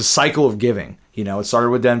a cycle of giving. It started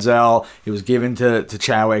with Denzel. It was given to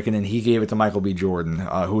Chadwick, and then he gave it to Michael B. Jordan,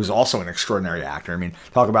 who was also an extraordinary actor. I mean,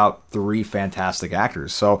 talk about 3 fantastic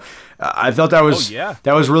actors. So I thought that was that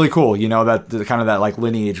was really cool. That the kind of that like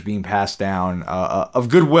lineage being passed down of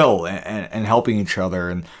goodwill and helping each other.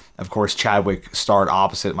 And of course, Chadwick starred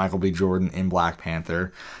opposite Michael B. Jordan in Black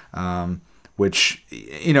Panther, which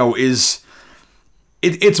is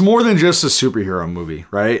it's more than just a superhero movie,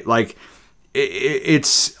 right? Like.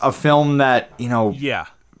 It's a film that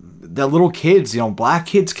that little kids, black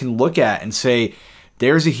kids can look at and say,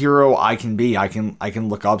 "There's a hero I can be, I can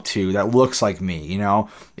look up to that looks like me."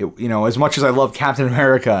 As much as I love Captain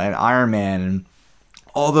America and Iron Man and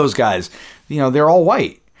all those guys, they're all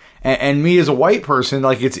white. And me as a white person,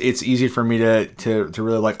 like it's easy for me to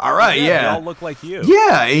really like. All right, they all look like you.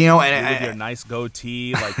 Yeah, and with your nice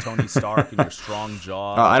goatee like Tony Stark and your strong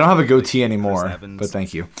jaw. I don't have a goatee anymore, but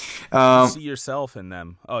thank you. You see yourself in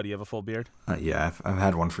them. Oh, do you have a full beard? Yeah, I've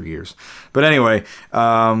had one for years. But anyway,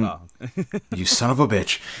 you son of a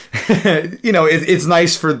bitch. It's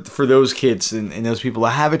nice for those kids and those people to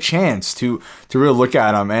have a chance to really look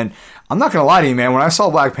at them. And I'm not going to lie to you, man. When I saw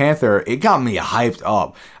Black Panther, it got me hyped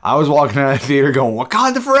up. I was walking out of the theater going,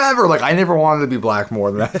 Wakanda forever. Like, I never wanted to be black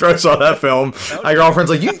more than after I saw that film. My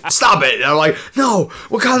girlfriend's like, you stop it. And I'm like, no,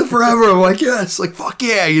 Wakanda forever. I'm like, yes, like, fuck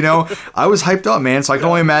yeah, I was hyped up, man. So I can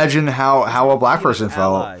only imagine how a black person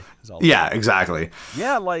felt. Yeah, exactly.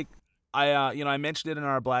 Yeah, like, I mentioned it in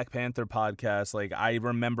our Black Panther podcast. Like, I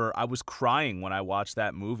remember I was crying when I watched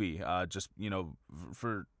that movie.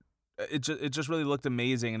 For... It just really looked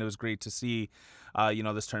amazing, and it was great to see.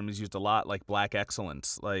 This term is used a lot, like black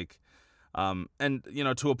excellence, like, and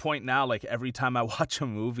to a point now, like every time I watch a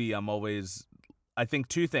movie, I think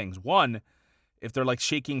 2 things. One, if they're like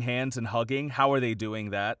shaking hands and hugging, how are they doing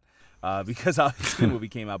that? Because obviously the movie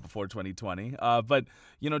came out before 2020. But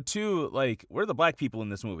 2, like, where are the black people in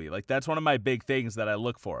this movie? Like, that's one of my big things that I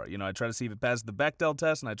look for. I try to see if it passes the Bechdel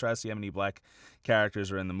test, and I try to see how many black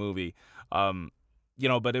characters are in the movie.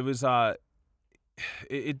 But it was,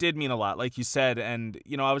 it did mean a lot, like you said. And,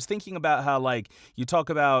 I was thinking about how, like, you talk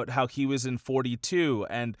about how he was in 42,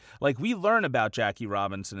 and, like, we learn about Jackie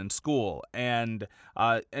Robinson in school. And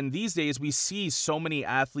these days we see so many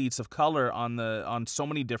athletes of color on so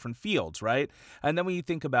many different fields, right? And then when you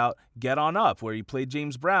think about Get On Up, where he played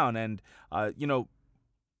James Brown, and,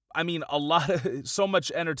 so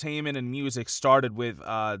much entertainment and music started with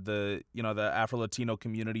the Afro-Latino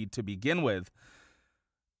community to begin with.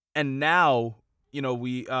 And now,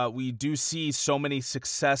 we do see so many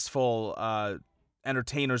successful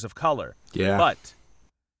entertainers of color. Yeah. But,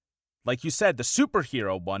 like you said, the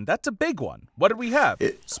superhero one, that's a big one. What did we have?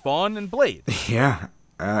 Spawn and Blade. Yeah.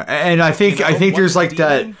 And I think there's like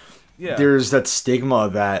that. Yeah. There's that stigma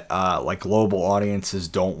that like global audiences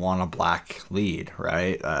don't want a black lead,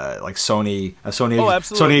 right? Like Sony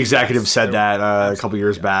executive said that a couple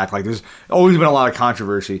years back. Like, there's always been a lot of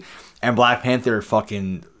controversy, and Black Panther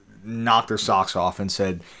fucking knocked their socks off and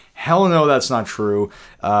said, hell no, that's not true.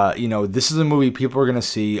 This is a movie people are going to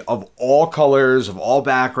see of all colors, of all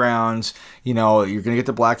backgrounds. You're going to get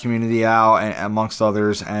the black community out, and amongst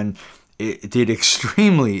others, and it did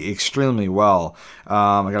extremely, extremely well.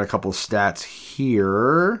 I got a couple of stats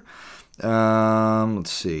here.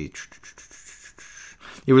 Let's see.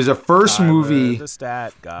 It was the first movie. The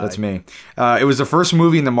stat guy. That's me. It was the first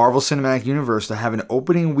movie in the Marvel Cinematic Universe to have an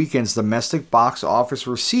opening weekend's domestic box office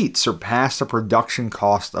receipt surpass the production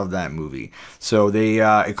cost of that movie. So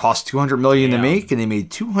it cost $200 million to make, and they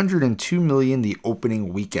made $202 million the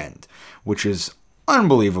opening weekend, which is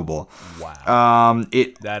unbelievable. Wow.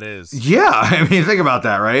 That is. Yeah, I mean, think about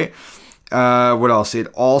that, right? What else? It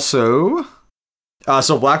also.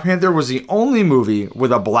 So Black Panther was the only movie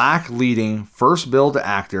with a black leading first billed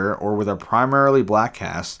actor or with a primarily black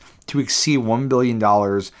cast to exceed $1 billion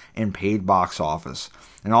in paid box office.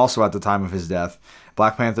 And also at the time of his death,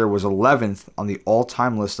 Black Panther was 11th on the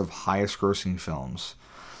all-time list of highest-grossing films.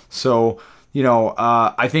 So,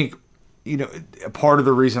 I think, part of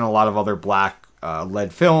the reason a lot of other black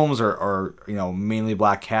led films or mainly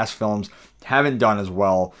black cast films haven't done as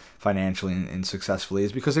well financially and successfully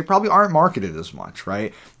is because they probably aren't marketed as much,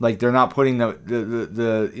 right? Like they're not putting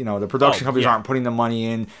the production companies aren't putting the money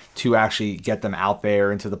in to actually get them out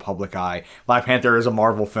there into the public eye. Black Panther is a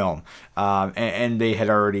Marvel film, and they had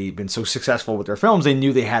already been so successful with their films, they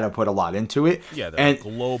knew they had to put a lot into it. Yeah, they're a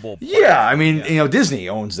global. Yeah, I mean, Disney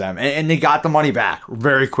owns them, and they got the money back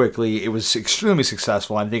very quickly. It was extremely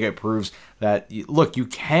successful. I think it proves that, look, you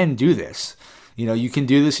can do this. You can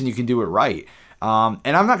do this and you can do it right.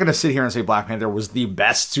 And I'm not going to sit here and say Black Panther was the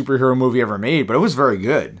best superhero movie ever made, but it was very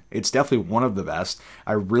good. It's definitely one of the best.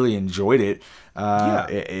 I really enjoyed it.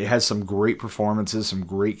 It has some great performances, some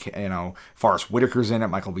great, Forrest Whitaker's in it,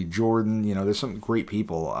 Michael B. Jordan. There's some great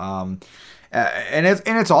people. And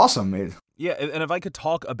it's awesome. Yeah, and if I could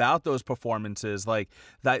talk about those performances, like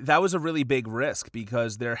that was a really big risk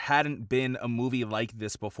because there hadn't been a movie like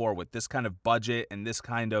this before with this kind of budget and this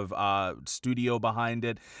kind of studio behind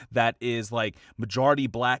it that is like majority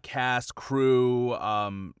black cast, crew,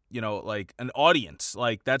 like an audience.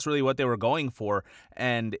 Like that's really what they were going for,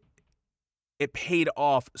 and it paid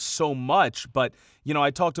off so much. But,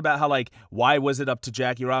 I talked about how, like, why was it up to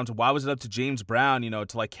Jackie Robinson? Why was it up to James Brown,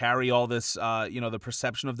 to, like, carry all this, the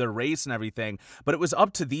perception of their race and everything? But it was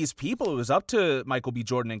up to these people. It was up to Michael B.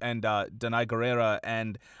 Jordan and Danai Gurira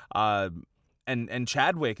and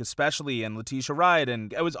Chadwick especially, and Letitia Wright.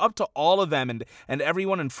 And it was up to all of them and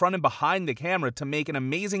everyone in front and behind the camera to make an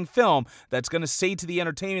amazing film that's going to say to the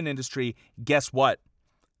entertainment industry, guess what?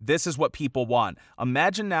 This is what people want.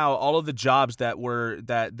 Imagine now all of the jobs that are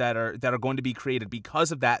going to be created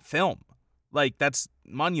because of that film. Like, that's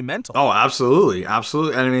monumental. Oh, absolutely,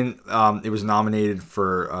 absolutely. And I mean, it was nominated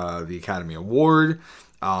for the Academy Award.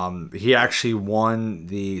 He actually won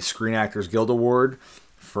the Screen Actors Guild Award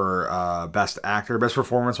for Best Actor, Best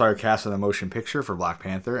Performance by a Cast in a Motion Picture for Black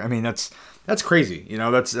Panther. I mean, that's crazy.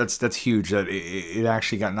 That's huge that it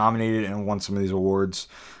actually got nominated and won some of these awards.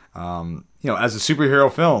 As a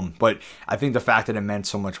superhero film, but I think the fact that it meant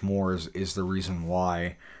so much more is the reason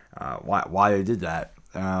why they did that.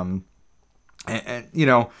 Yeah,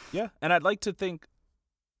 and I'd like to think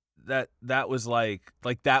that was like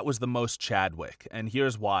that was the most Chadwick, and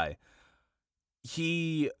here's why.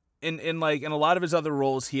 He in a lot of his other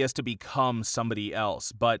roles, he has to become somebody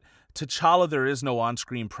else, but T'Challa there is no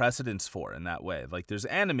on-screen precedence for in that way. Like there's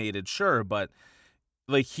animated, sure, but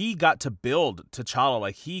like he got to build T'Challa.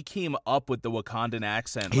 Like he came up with the Wakandan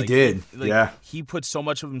accent. He did. He put so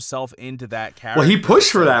much of himself into that character. Well, he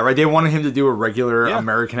pushed for that, right? They wanted him to do a regular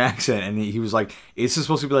American accent, and he was like, "It's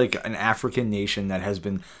supposed to be like an African nation that has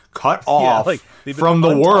been cut off from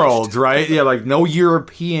the world, right? Yeah, like no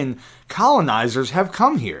European colonizers have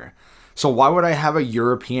come here. So why would I have a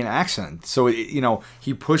European accent?" So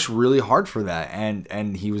he pushed really hard for that,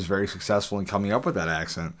 and he was very successful in coming up with that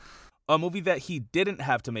accent. A movie that he didn't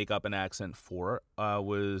have to make up an accent for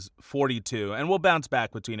was 42, and we'll bounce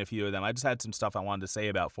back between a few of them. I just had some stuff I wanted to say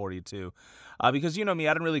about 42, because me,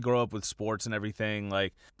 I didn't really grow up with sports and everything.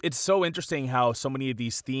 Like, it's so interesting how so many of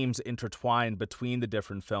these themes intertwine between the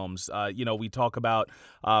different films. We talk about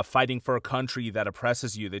fighting for a country that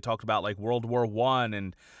oppresses you. They talked about like World War I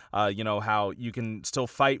and how you can still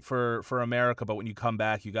fight for America, but when you come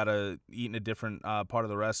back, you gotta eat in a different part of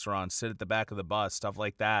the restaurant, sit at the back of the bus, stuff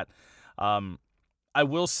like that. I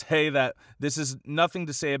will say that this is nothing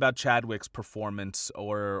to say about Chadwick's performance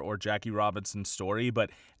or Jackie Robinson's story,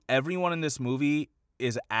 but everyone in this movie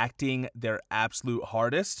is acting their absolute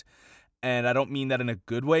hardest. And I don't mean that in a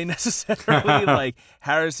good way necessarily. Like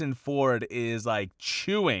Harrison Ford is like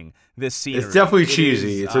chewing this scenery. It's definitely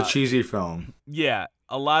cheesy. It's a cheesy film. Yeah.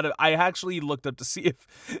 I actually looked up to see if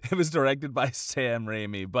it was directed by Sam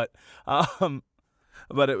Raimi, but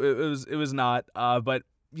it was not. But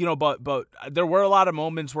there were a lot of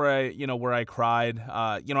moments where I cried.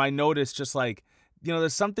 I noticed just like,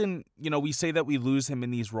 there's something, we say that we lose him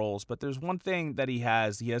in these roles, but there's one thing that he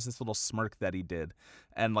has this little smirk that he did.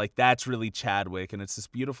 And like, that's really Chadwick. And it's this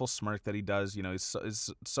beautiful smirk that he does.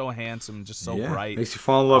 He's so handsome, just so bright. Makes you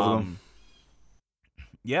fall in love with him.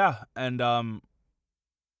 Yeah. And, I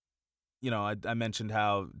mentioned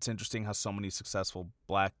how it's interesting how so many successful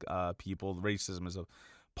black people, racism is a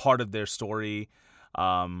part of their story.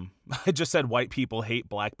 I just said white people hate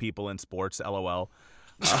black people in sports, LOL.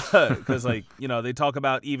 because like they talk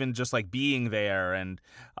about even just like being there, and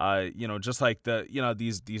just like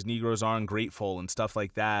these Negroes are ungrateful and stuff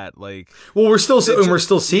like that. Like, well, we're still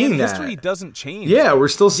seeing that history doesn't change. Yeah, we're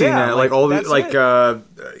still seeing that. Like all that's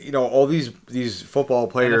all these football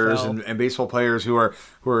players and baseball players who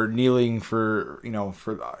are kneeling for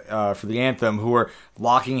the anthem, who are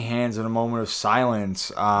locking hands in a moment of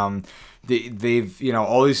silence. They've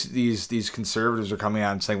all these conservatives are coming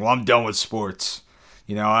out and saying, "Well, I'm done with sports."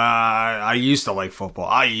 I used to like football.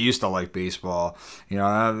 I used to like baseball.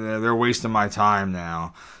 They're wasting my time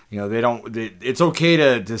now. It's okay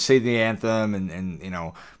to say the anthem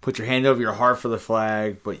and put your hand over your heart for the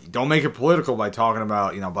flag, but don't make it political by talking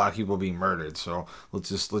about black people being murdered. So let's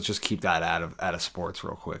just keep that out of sports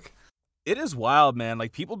real quick. It is wild, man.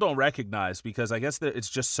 Like, people don't recognize, because I guess it's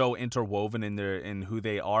just so interwoven in who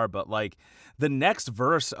they are. But like, the next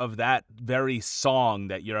verse of that very song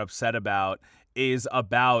that you're upset about is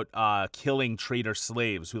about killing traitor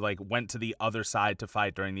slaves who like went to the other side to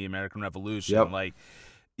fight during the American Revolution. Yep. Like,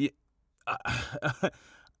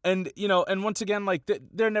 and once again, like,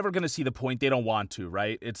 they're never going to see the point. They don't want to,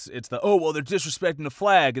 right? It's they're disrespecting the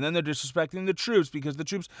flag, and then they're disrespecting the troops because the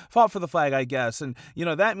troops fought for the flag, I guess. And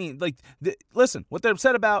that means, like, listen, what they're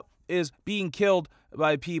upset about is being killed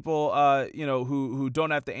by people who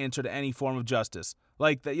don't have to answer to any form of justice.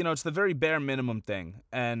 Like, it's the very bare minimum thing.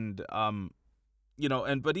 And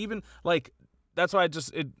but even like, that's why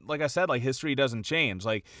like I said, like, history doesn't change.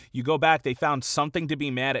 Like, you go back, they found something to be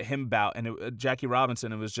mad at him about, and Jackie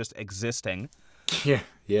Robinson, it was just existing. Yeah.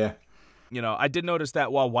 I did notice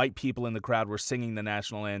that while white people in the crowd were singing the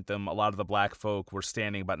national anthem, a lot of the black folk were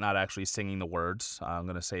standing but not actually singing the words. I'm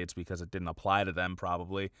going to say it's because it didn't apply to them,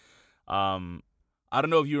 probably. I don't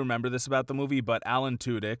know if you remember this about the movie, but Alan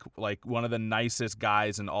Tudyk, like one of the nicest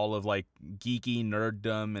guys in all of like geeky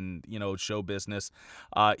nerddom and show business,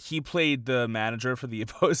 he played the manager for the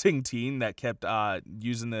opposing team that kept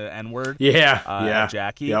using the N-word. Yeah.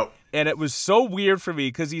 Jackie. Yep. And it was so weird for me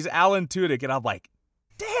because he's Alan Tudyk, and I'm like,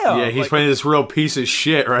 damn. Yeah, he's playing this real piece of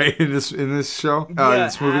shit, right? In this show, in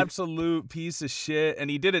this movie. Absolute piece of shit,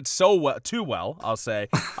 and he did it too well, I'll say.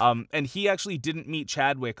 And he actually didn't meet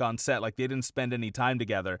Chadwick on set. Like, they didn't spend any time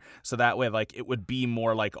together, so that way, like, it would be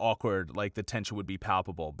more like awkward. Like, the tension would be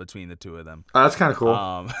palpable between the two of them. Oh, that's kind of cool.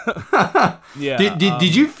 Yeah.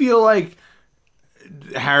 Did you feel like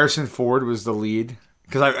Harrison Ford was the lead?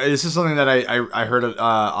 Because this is something that I heard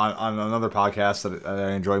on another podcast that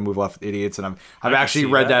I enjoy, Move Left Idiots, and I've actually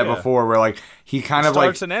read that before, where like he kind of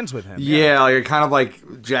starts and ends with him. Yeah, like kind of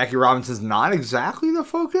like Jackie Robinson's not exactly the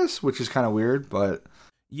focus, which is kind of weird, but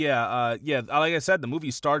yeah. Like I said, the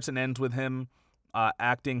movie starts and ends with him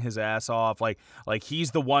acting his ass off, like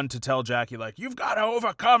he's the one to tell Jackie, like, you've got to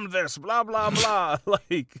overcome this, blah blah blah.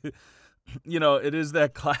 Like, it is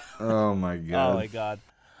that class. Oh my god. Oh my god.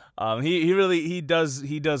 He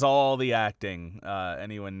does all the acting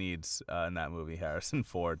anyone needs in that movie, Harrison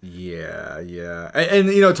Ford. Yeah.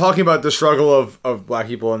 And talking about the struggle of black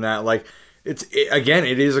people in that, like, it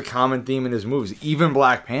is a common theme in his movies. Even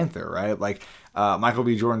Black Panther, right? Like, Michael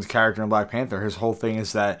B. Jordan's character in Black Panther, his whole thing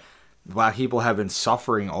is that black people have been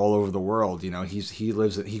suffering all over the world.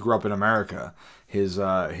 He grew up in America.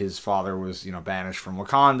 His father was banished from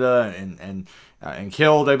Wakanda and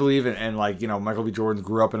killed, I believe, and Michael B. Jordan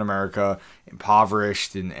grew up in America,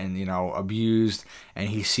 impoverished and abused, and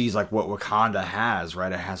he sees like what Wakanda has,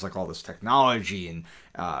 right? It has like all this technology and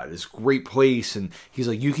this great place, and he's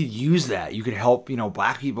like, you could use that. You could help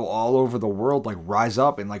black people all over the world like rise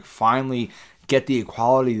up and like finally get the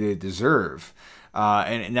equality they deserve.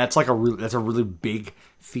 And that's like that's a really big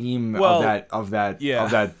theme of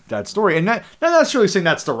that story, and not necessarily saying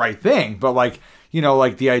that's the right thing, but like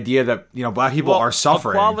the idea that black people are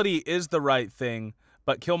suffering. Equality is the right thing,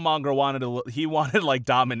 but Killmonger wanted like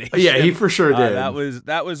domination. Yeah, he for sure did.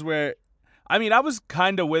 That was where, I mean, I was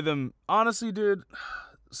kind of with him, honestly, dude.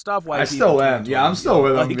 Stop white people. I still am. Yeah, I'm still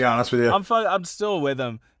with him. To be honest with you, I'm still with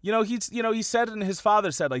him. He said, and his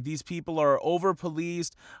father said, like, these people are over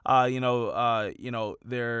policed. They're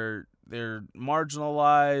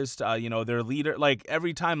marginalized. Their leader, like,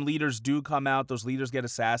 every time leaders do come out, those leaders get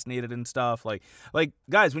assassinated and stuff. Like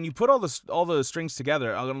guys, when you put all the strings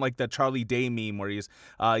together, like that Charlie Day meme where he's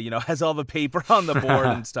has all the paper on the board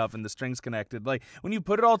and stuff, and the strings connected. Like, when you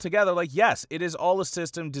put it all together, like, yes, it is all a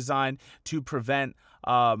system designed to prevent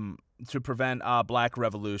Black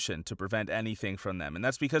revolution, to prevent anything from them. And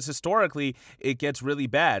that's because historically it gets really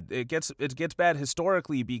bad. It gets bad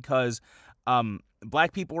historically because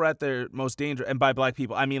black people were at their most dangerous, and by black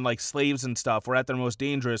people I mean like slaves and stuff, were at their most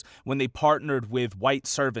dangerous when they partnered with white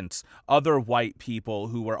servants, other white people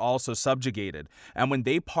who were also subjugated. And when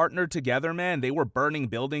they partnered together, man, they were burning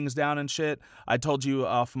buildings down and shit. I told you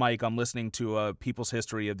off mic I'm listening to People's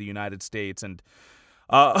History of the United States, and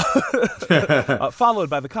followed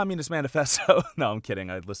by the Communist Manifesto. No, I'm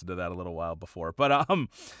kidding. I listened to that a little while before, but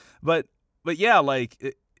yeah,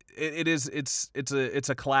 like it's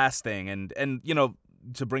a class thing, and you know,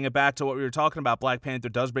 to bring it back to what we were talking about, Black Panther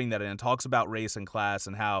does bring that in and talks about race and class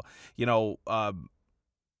and how, you know,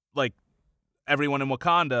 like everyone in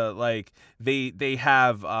Wakanda, like they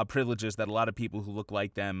have privileges that a lot of people who look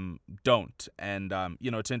like them don't. And you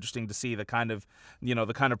know, it's interesting to see the kind of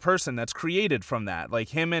person that's created from that. Like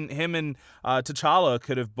him and T'Challa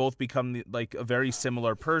could have both become like a very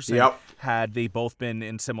similar person had they both been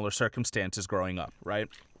in similar circumstances growing up, right?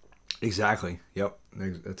 Exactly. Yep.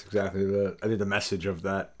 That's exactly the message of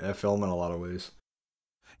that film in a lot of ways.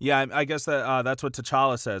 Yeah, I guess that's what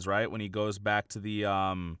T'Challa says, right? When he goes back to the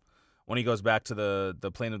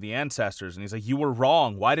plane of the ancestors, and he's like, "You were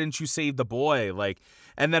wrong. Why didn't you save the boy?" Like,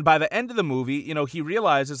 and then by the end of the movie, you know, he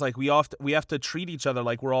realizes like we have to treat each other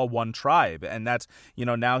like we're all one tribe, and that's, you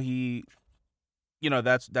know, now he, you know,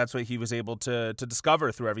 that's what he was able to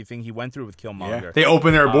discover through everything he went through with Killmonger. Yeah. They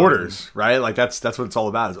open their borders, right? Like that's what it's all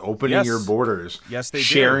about, is opening your borders. Yes, they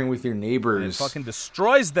sharing do. with your neighbors. And it fucking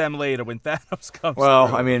destroys them later when Thanos comes. Well,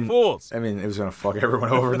 through. I mean, fools. I mean, it was gonna fuck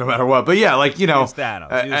everyone over no matter what. But yeah, like, you know,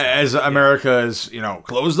 as America is, you know,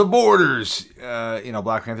 close the borders. You know,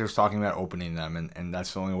 Black Panther's talking about opening them, and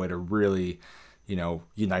that's the only way to really, you know,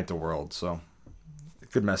 unite the world. So,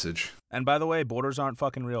 good message. And by the way, borders aren't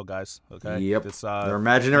fucking real, guys. Okay. Yep. They're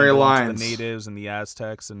imaginary lines. The natives and the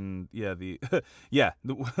Aztecs and the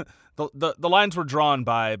lines were drawn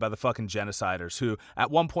by the fucking genociders who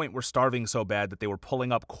at one point were starving so bad that they were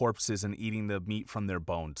pulling up corpses and eating the meat from their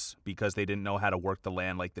bones because they didn't know how to work the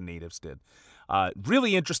land like the natives did.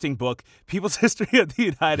 Really interesting book, People's History of the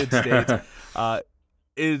United States.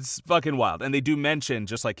 Is fucking wild. And they do mention,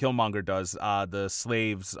 just like Killmonger does, the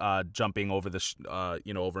slaves jumping over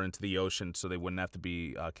over into the ocean so they wouldn't have to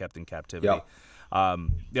be kept in captivity. Yep.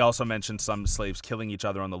 They also mentioned some slaves killing each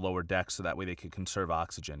other on the lower deck so that way they could conserve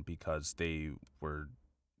oxygen because they were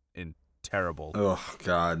in terrible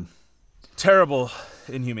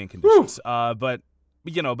inhumane conditions. But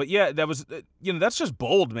yeah, that was that's just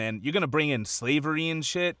bold, man. You're gonna bring in slavery and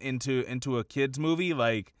shit into a kids movie,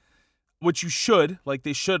 like, which you should, like,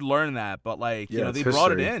 they should learn that, but like, you know, they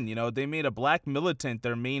brought it in, you know, they made a black militant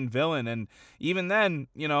their main villain, and even then,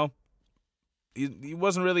 you know, he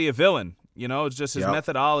wasn't really a villain, you know, it's just his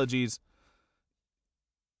methodologies,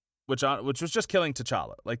 which was just killing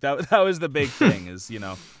T'Challa. Like that was the big thing, is, you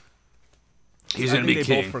know, he's gonna be king.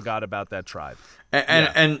 They both forgot about that tribe.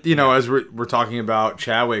 And you know, as we're talking about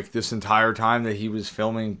Chadwick, this entire time that he was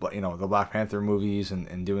filming, you know, the Black Panther movies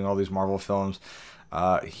and doing all these Marvel films,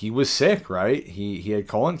 he was sick, right? He had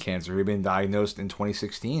colon cancer. He had been diagnosed in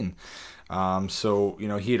 2016. So, you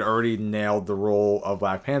know, he had already nailed the role of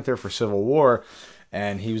Black Panther for Civil War,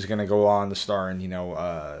 and he was going to go on to star in, you know,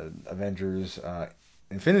 Avengers,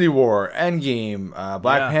 Infinity War, Endgame,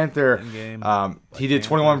 Black Panther. Endgame, he did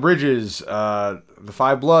 21 Bridges, The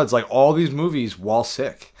Five Bloods, like all these movies while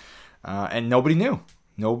sick. And nobody knew.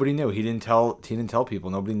 Nobody knew. He didn't tell people.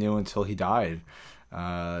 Nobody knew until he died.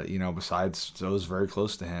 You know, besides those very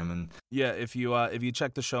close to him. And yeah, if you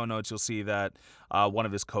check the show notes, you'll see that one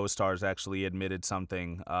of his co-stars actually admitted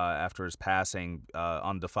something after his passing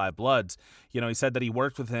on The Five Bloods. You know, he said that he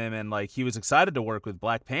worked with him and like he was excited to work with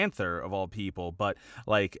Black Panther of all people, but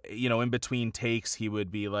like, you know, in between takes he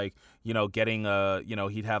would be like, you know, getting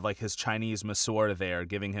he'd have like his Chinese masseur there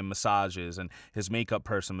giving him massages, and his makeup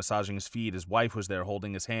person massaging his feet. His wife was there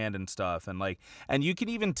holding his hand and stuff, and you can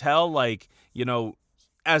even tell, like, you know,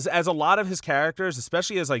 as a lot of his characters,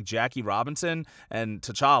 especially as like Jackie Robinson and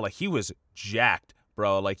T'Challa, he was jacked,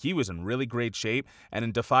 bro. Like, he was in really great shape. And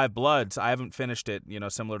in Da 5 Bloods, I haven't finished it, you know,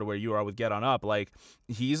 similar to where you are with Get On Up. Like,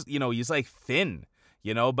 he's like thin,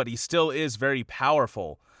 you know, but he still is very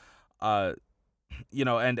powerful. You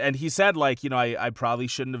know, and he said, like, you know, I probably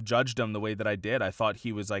shouldn't have judged him the way that I did. I thought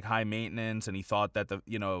he was like high maintenance, and he thought that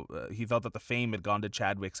the fame had gone to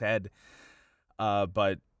Chadwick's head.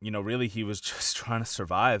 But, you know, really he was just trying to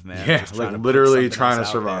survive, man. Yeah, like literally trying to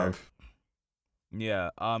survive. Yeah.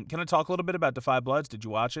 Can I talk a little bit about Da 5 Bloods? Did you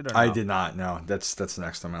watch it or no? I did not. No, that's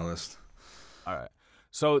next on my list. All right.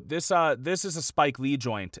 So this is a Spike Lee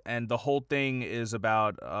joint, and the whole thing is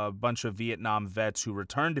about a bunch of Vietnam vets who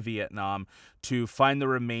returned to Vietnam to find the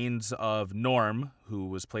remains of Norm, who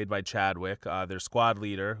was played by Chadwick, their squad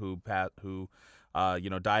leader who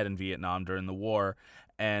died in Vietnam during the war,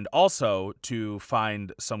 and also to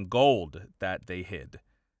find some gold that they hid,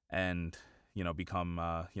 and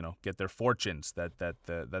become get their fortunes that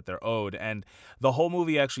they're owed. And the whole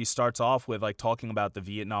movie actually starts off with like talking about the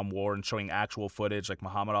Vietnam War and showing actual footage, like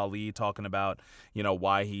Muhammad Ali talking about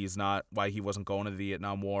why he wasn't going to the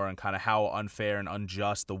Vietnam War and kind of how unfair and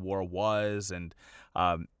unjust the war was. And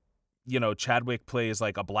Chadwick plays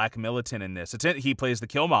like a black militant in this. He plays the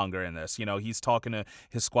Killmonger in this. He's talking to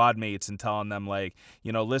his squad mates and telling them like,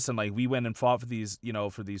 listen, like we went and fought for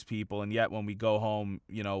these people, and yet when we go home,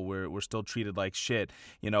 we're still treated like shit.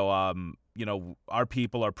 Our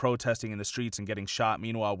people are protesting in the streets and getting shot.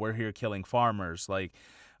 Meanwhile, we're here killing farmers. Like,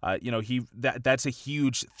 that's a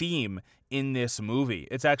huge theme in this movie.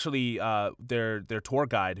 It's actually their tour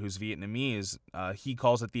guide, who's Vietnamese. He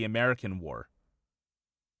calls it the American War,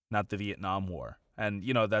 not the Vietnam War. And,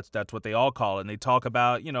 that's what they all call it. And they talk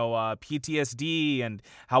about, PTSD and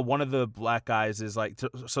how one of the black guys is like,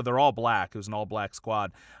 so they're all black. It was an all black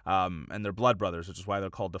squad. And they're blood brothers, which is why they're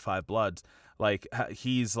called the Five Bloods. Like,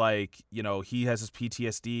 he's like, he has his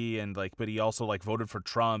PTSD and like, but he also like voted for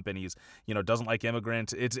Trump, and he's, doesn't like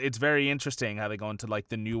immigrants. It's very interesting how they go into like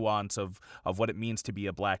the nuance of what it means to be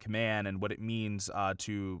a black man and what it means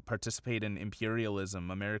to participate in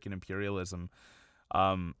imperialism, American imperialism.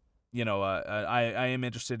 I am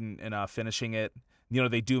interested in finishing it.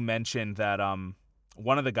 They do mention that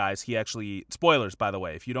one of the guys, he actually, spoilers by the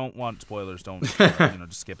way, if you don't want spoilers, don't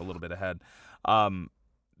just skip a little bit ahead.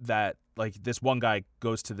 That like this one guy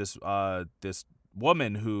goes to this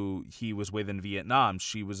woman who he was with in Vietnam.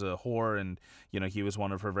 She was a whore, and he was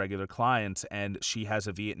one of her regular clients, and she has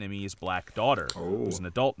a Vietnamese black daughter who's an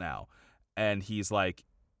adult now, and he's like,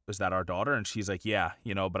 is that our daughter? And she's like, yeah,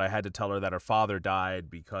 but I had to tell her that her father died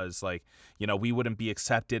because like, we wouldn't be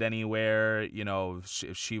accepted anywhere,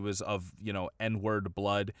 if she was of, N-word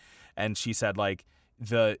blood. And she said like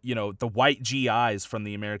the white GIs from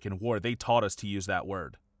the American War, they taught us to use that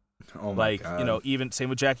word. Oh my God. Even same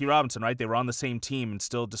with Jackie Robinson, right? They were on the same team and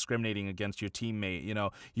still discriminating against your teammate.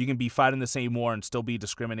 You can be fighting the same war and still be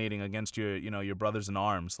discriminating against your brothers in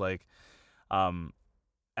arms. Like,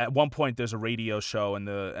 at one point, there's a radio show,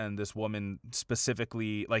 and this woman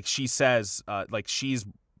specifically, like, she says, like, she's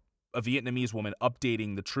a Vietnamese woman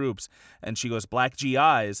updating the troops, and she goes, "Black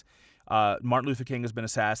GIs, Martin Luther King has been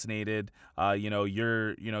assassinated.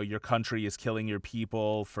 Your country is killing your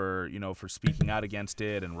people for speaking out against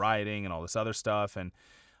it and rioting and all this other stuff."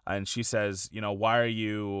 And she says, why are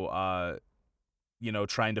you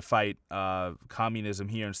trying to fight communism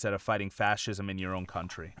here instead of fighting fascism in your own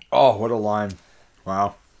country? Oh, what a line!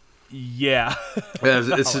 Wow. Yeah.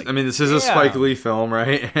 This is a Spike Lee film,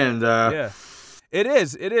 right? And yeah, it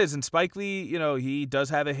is. And Spike Lee, he does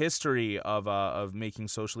have a history of making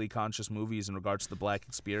socially conscious movies in regards to the black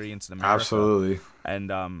experience in America. Absolutely.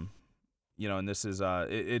 And and this is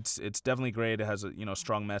it's definitely great. It has a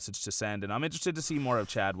strong message to send, and I'm interested to see more of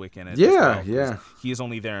Chadwick in it. Yeah. He is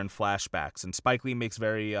only there in flashbacks, and Spike Lee makes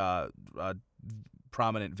very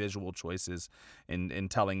prominent visual choices in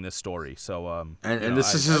telling this story. So and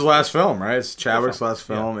this is his last film, right? It's Chadwick's last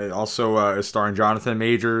film. Yeah. It also is starring Jonathan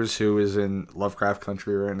Majors, who is in Lovecraft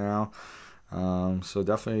Country right now. So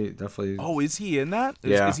definitely. Oh, is he in that?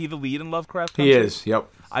 Yeah. Is he the lead in Lovecraft Country? He is. Yep.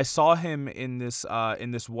 I saw him in this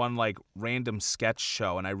one like random sketch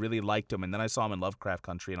show, and I really liked him. And then I saw him in Lovecraft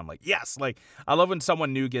Country, and I'm like, yes! Like, I love when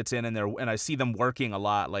someone new gets in, and I see them working a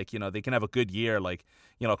lot. Like, they can have a good year. Like,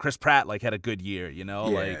 Chris Pratt like had a good year.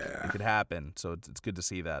 Like it could happen. So it's good to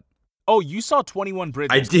see that. Oh, you saw 21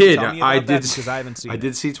 Bridges? I did. I did because I haven't seen. I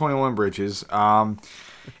did see 21 Bridges.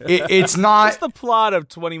 It's not. What's the plot of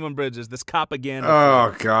 21 Bridges? This propaganda.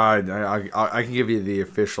 Oh God, I can give you the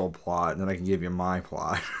official plot, and then I can give you my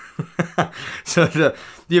plot. So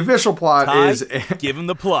the official plot is: give him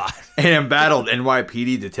the plot. An embattled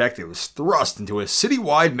NYPD detective is thrust into a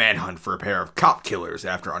citywide manhunt for a pair of cop killers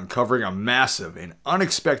after uncovering a massive and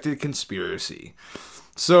unexpected conspiracy.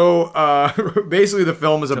 So basically, the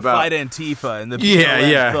film is about fight Antifa and the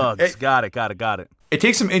thugs. Got it. It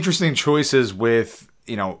takes some interesting choices with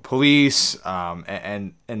police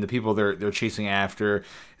and the people they're chasing after.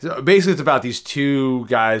 So basically, it's about these two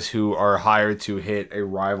guys who are hired to hit a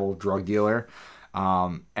rival drug dealer,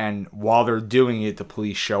 and while they're doing it, the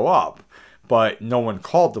police show up, but no one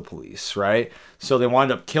called the police, right? So they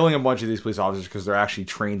wind up killing a bunch of these police officers because they're actually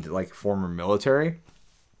trained like former military.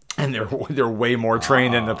 and they're way more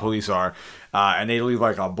trained than the police are, and they leave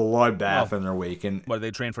like a bloodbath in their wake. And what,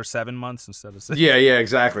 they train for 7 months instead of 6? yeah,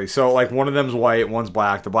 exactly. So like one of them's white, one's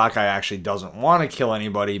black. The black guy actually doesn't want to kill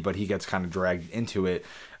anybody, but he gets kind of dragged into it.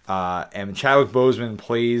 And Chadwick Boseman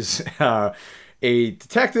plays a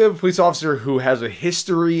detective, police officer who has a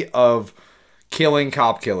history of killing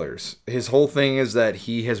cop killers. His whole thing is that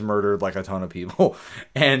he has murdered like a ton of people,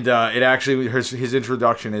 and it actually his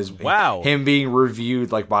introduction is him being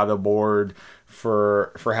reviewed like by the board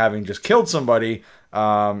for having just killed somebody,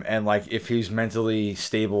 and like if he's mentally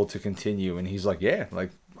stable to continue, and he's like, yeah,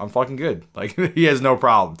 like I'm fucking good, like he has no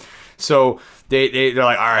problem. So they're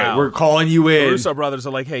like, all right, we're calling you in. The Russo brothers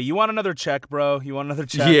are like, hey, you want another check, bro? You want another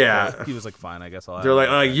check? Yeah. He was like, fine, I guess I'll have They're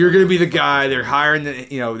like you're going to be the guy. They're hiring,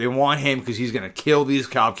 they want him because he's going to kill these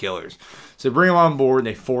cop killers. So they bring him on board and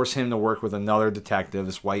they force him to work with another detective,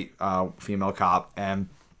 this white female cop. And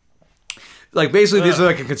like basically this is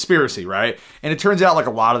like a conspiracy, right? And it turns out like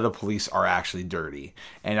a lot of the police are actually dirty,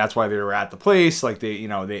 and that's why they were at the place. Like they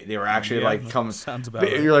were actually like sounds about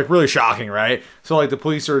right. You're like really shocking, right? So like the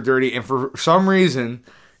police are dirty, and for some reason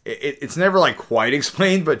it's never like quite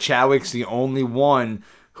explained, but Chadwick's the only one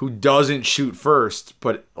who doesn't shoot first,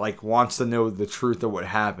 but like wants to know the truth of what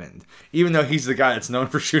happened, even though he's the guy that's known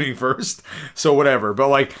for shooting first. So whatever. But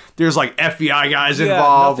like, there's like FBI guys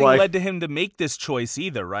involved. Nothing like led to him to make this choice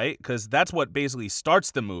either, right? Because that's what basically starts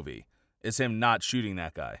the movie, is him not shooting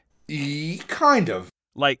that guy. Kind of.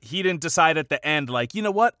 Like he didn't decide at the end, like, you know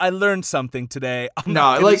what? I learned something today.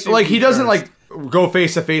 No, like he doesn't like go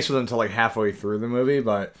face to face with him until like halfway through the movie,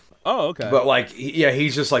 but. Oh, okay. But like,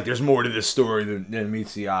 he's just like, there's more to this story than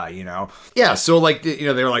meets the eye, Yeah, so like,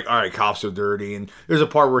 they're like, all right, cops are dirty, and there's a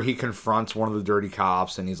part where he confronts one of the dirty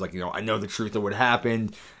cops, and he's like, I know the truth of what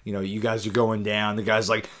happened. You guys are going down. The guy's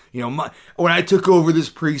like, when I took over this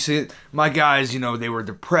precinct, my guys, they were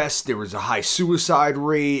depressed. There was a high suicide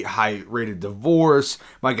rate, high rate of divorce.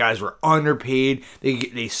 My guys were underpaid.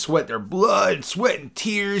 They sweat their blood, sweat and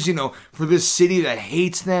tears, for this city that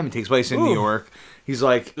hates them. It takes place in New York. He's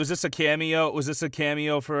like, was this a cameo? Was this a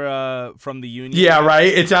cameo for from the Union? Yeah, right.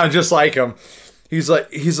 It sounds just like him. He's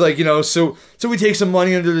like, so we take some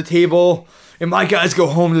money under the table, and my guys go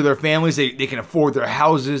home to their families. They can afford their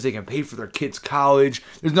houses. They can pay for their kids' college.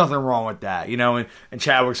 There's nothing wrong with that, And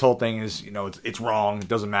Chadwick's whole thing is, it's wrong. It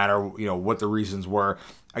doesn't matter, what the reasons were.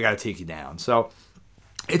 I got to take you down. So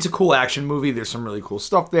it's a cool action movie. There's some really cool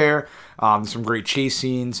stuff there. There's some great chase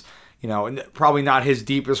scenes. And probably not his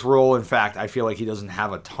deepest role. In fact, I feel like he doesn't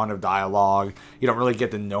have a ton of dialogue. You don't really get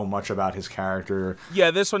to know much about his character. Yeah,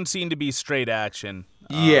 this one seemed to be straight action.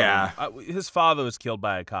 Yeah. His father was killed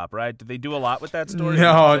by a cop, right? Did they do a lot with that story?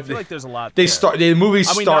 No. I feel like there's a lot The movie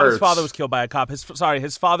starts... not his father was killed by a cop. His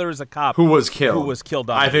father is a cop. Who was killed.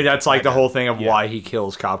 I think that's like the whole thing of why he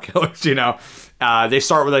kills cop killers, They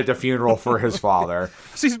start with like the funeral for his father.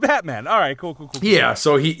 So he's Batman. All right, cool. Yeah,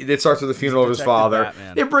 so it starts with the funeral of his father.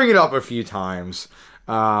 Batman. They bring it up a few times,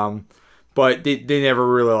 but they never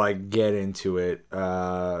really like get into it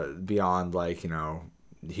beyond like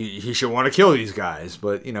he should want to kill these guys,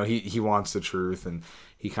 but he wants the truth and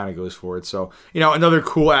he kind of goes for it. So another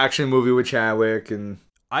cool action movie with Chadwick, and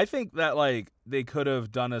I think that like they could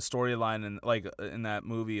have done a storyline in that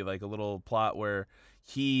movie, like a little plot where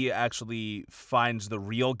he actually finds the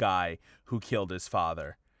real guy who killed his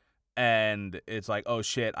father. And it's like, oh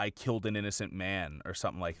shit, I killed an innocent man or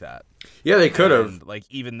something like that. Yeah, they could have. Like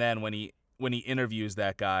even then when he interviews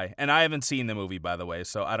that guy, and I haven't seen the movie, by the way,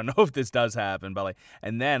 so I don't know if this does happen, but like,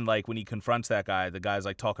 and then like when he confronts that guy, the guy's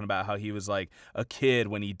like talking about how he was like a kid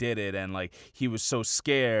when he did it, and like he was so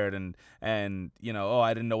scared, and oh,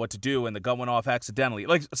 I didn't know what to do, and the gun went off accidentally,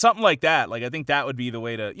 like something like that. Like I think that would be the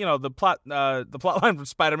way to, the plot line from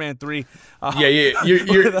Spider-Man 3.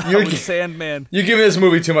 You're Sandman. You're giving this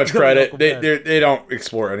movie too much credit. They don't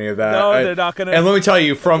explore any of that. No, they're not gonna. And let me tell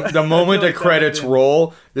you, from the moment the credits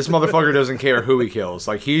roll, this motherfucker doesn't care who he kills.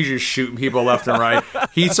 Like he's just shooting people left and right.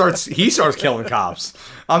 He starts killing cops.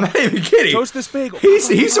 I'm not even kidding. Toast this bagel.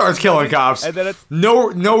 He starts killing cops. And then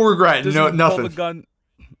no regret. No nothing.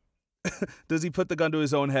 Does he put the gun to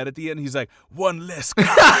his own head at the end? He's like, one less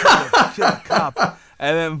cop, kill a cop,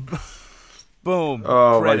 and then boom.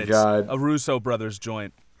 Oh credits. My god. A Russo brothers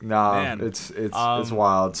joint. Nah, Man. it's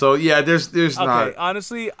wild. So yeah, there's not. Okay,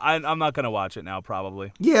 honestly, I'm not gonna watch it now.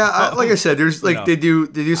 Probably. Yeah, like I said, there's like they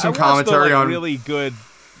do some commentary on really good.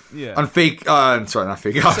 Yeah. On fake. Sorry, not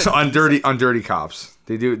fake cops. on dirty cops.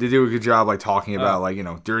 They do a good job like talking about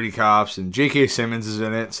like dirty cops, and J.K. Simmons is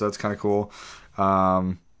in it, so that's kind of cool.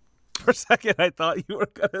 For a second, I thought you were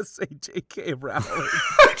gonna say J.K. Rowling.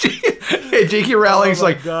 Yeah, J.K. Rowling's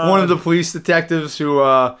like God. one of the police detectives who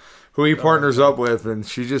he partners up with, and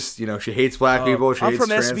she just, she hates black people. She I'm hates from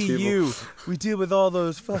trans SVU. people. We deal with all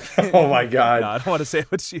those fucking. Oh my God! No, I don't want to say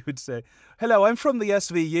what she would say. Hello, I'm from the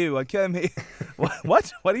SVU. I came here.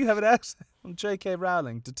 What? Why do you have an accent? I'm J.K.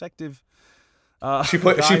 Rowling, detective. She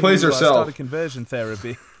plays herself. Started conversion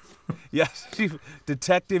therapy. Yes,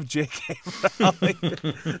 Detective J.K. Rowling.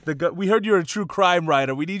 We heard you're a true crime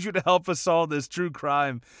writer. We need you to help us solve this true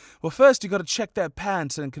crime. Well, first you got to check their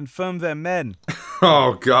pants and confirm they're men.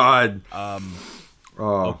 Oh God.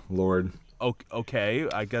 Lord. Okay,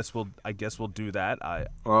 I guess we'll do that.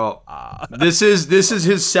 This is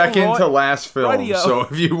his second to last film. Radio. So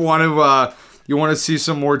if you want to see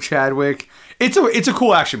some more Chadwick, it's a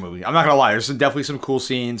cool action movie. I'm not gonna lie. There's definitely some cool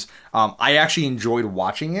scenes. I actually enjoyed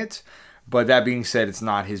watching it, but that being said, it's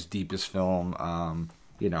not his deepest film.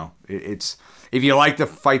 It's if you like the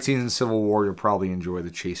fight scenes in Civil War, you'll probably enjoy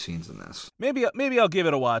the chase scenes in this. Maybe I'll give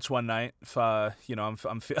it a watch one night if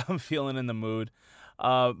I'm feeling in the mood.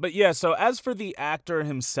 But yeah. So as for the actor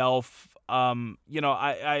himself,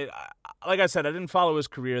 I like I said, I didn't follow his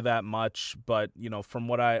career that much, but from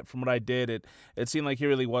what I did, it seemed like he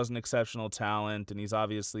really was an exceptional talent, and he's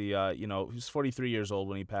obviously he was 43 years old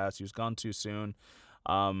when he passed. He was gone too soon.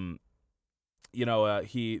 There's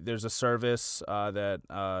a service that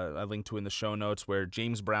I linked to in the show notes where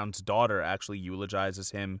James Brown's daughter actually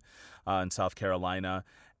eulogizes him in South Carolina,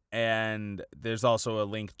 and there's also a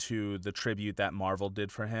link to the tribute that Marvel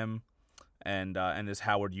did for him, and his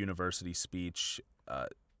Howard University speech.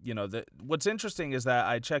 What's interesting is that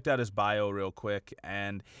I checked out his bio real quick,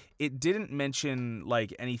 and it didn't mention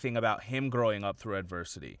like anything about him growing up through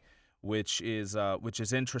adversity, which is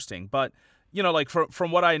interesting. But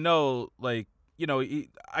from what I know, I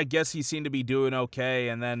guess he seemed to be doing okay,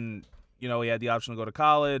 and then he had the option to go to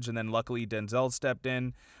college, and then luckily Denzel stepped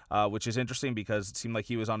in, which is interesting because it seemed like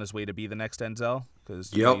he was on his way to be the next Denzel. Because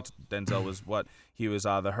Denzel was he was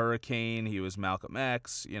the Hurricane, he was Malcolm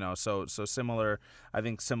X, so similar. I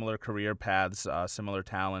think similar career paths, similar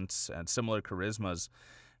talents, and similar charismas.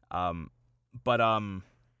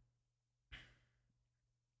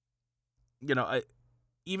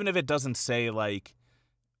 Even if it doesn't say like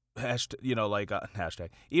hashtag,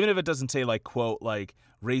 even if it doesn't say like quote like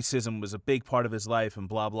racism was a big part of his life and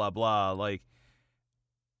blah blah blah, like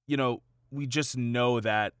we just know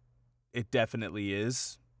that it definitely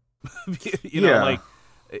is. Like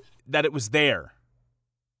that it was there,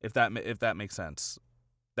 if that makes sense,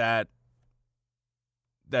 that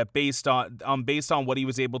based on what he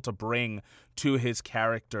was able to bring to his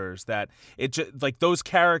characters, that it just like those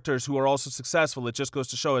characters who are also successful, it just goes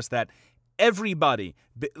to show us that everybody,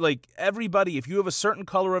 if you have a certain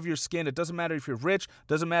color of your skin, it doesn't matter if you're rich,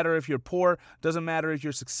 doesn't matter if you're poor, doesn't matter if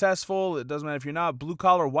you're successful, it doesn't matter if you're not, blue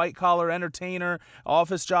collar, white collar, entertainer,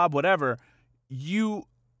 office job, whatever, you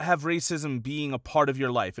have racism being a part of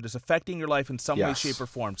your life. It is affecting your life in some way, shape, or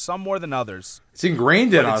form, some more than others. It's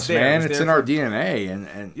ingrained in us, man. It's in our DNA,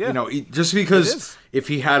 and just because if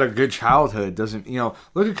he had a good childhood doesn't,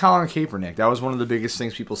 look at Colin Kaepernick. That was one of the biggest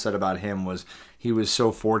things people said about him was he was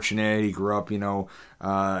so fortunate. He grew up, in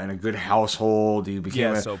a good household. He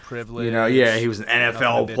became so privileged. He was an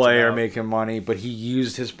NFL player making money, but he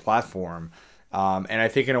used his platform, and I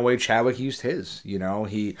think in a way Chadwick used his.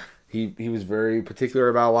 He was very particular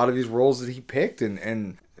about a lot of these roles that he picked,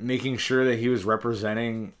 and making sure that he was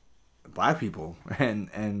representing black people, and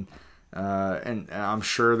I'm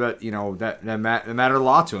sure that that mattered a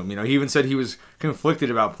lot to him. He even said he was conflicted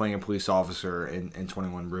about playing a police officer in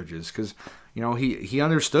 21 Bridges because he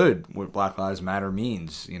understood what Black Lives Matter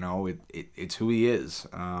means. It's who he is.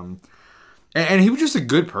 And he was just a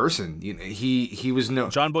good person. He was no.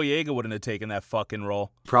 John Boyega wouldn't have taken that fucking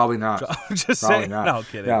role. Probably not. Just Probably saying. not. No, I'm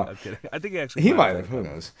kidding. No. I'm kidding. I think he might have. Who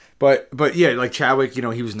knows? But yeah, like Chadwick,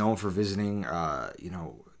 he was known for visiting,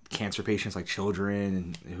 cancer patients like children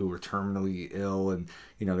and who were terminally ill, and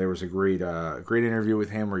there was a great interview with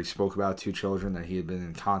him where he spoke about 2 children that he had been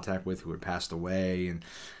in contact with who had passed away, and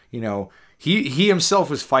he himself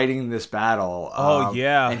was fighting this battle.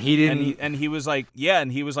 And he didn't. And he was like,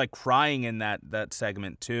 and he was like crying in that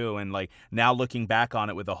segment too. And like now looking back on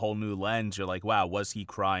it with a whole new lens, you're like, wow, was he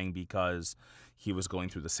crying because he was going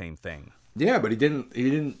through the same thing? Yeah, but he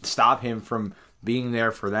didn't stop him from being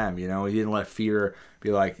there for them. He didn't let fear be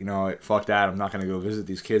like, fuck that. I'm not going to go visit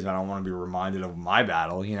these kids. I don't want to be reminded of my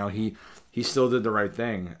battle. He still did the right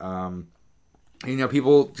thing.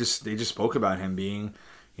 People just spoke about him being,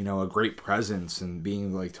 a great presence and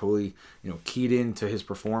being like totally, keyed into his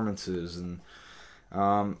performances. And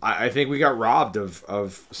I think we got robbed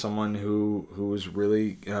of someone who was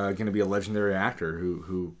really going to be a legendary actor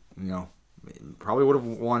who probably would have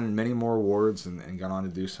won many more awards and gone on to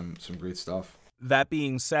do some great stuff. That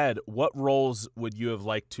being said, what roles would you have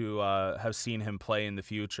liked to have seen him play in the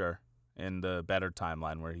future in the better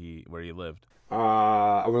timeline where he lived?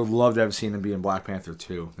 I would love to have seen him be in Black Panther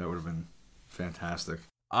 2. That would have been fantastic.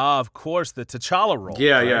 Of course, the T'Challa role.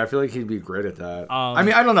 Yeah, right? yeah, I feel like he'd be great at that. I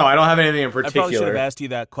mean, I don't know. I don't have anything in particular. I probably should have asked you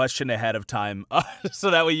that question ahead of time,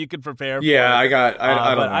 so that way you could prepare. Yeah, for it.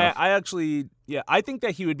 I don't know. I actually, I think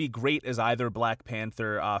that he would be great as either Black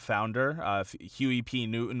Panther founder, Huey P.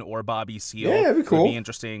 Newton, or Bobby Seale. Yeah, that'd be cool. It would be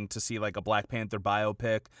interesting to see like a Black Panther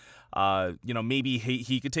biopic. Maybe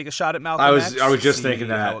he could take a shot at Malcolm X. I was just thinking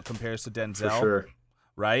that. How it compares to Denzel. For sure.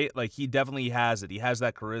 Right? Like, he definitely has it. He has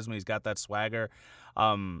that charisma. He's got that swagger.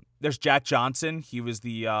 There's Jack Johnson. He was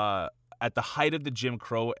the at the height of the Jim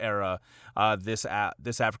Crow era. This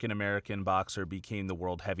African American boxer became the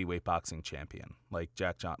world heavyweight boxing champion. Like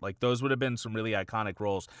Jack Johnson. Like, those would have been some really iconic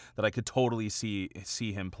roles that I could totally see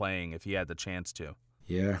him playing if he had the chance to.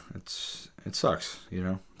 Yeah, it sucks.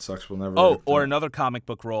 It sucks. We'll never. Oh, or another comic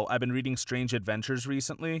book role. I've been reading Strange Adventures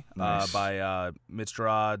recently. Nice. By Mitch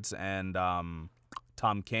Gerads and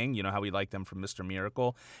Tom King. You know how we like them from Mr.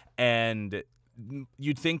 Miracle. And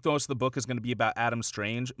you'd think most of the book is going to be about Adam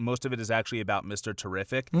Strange. Most of it is actually about Mr.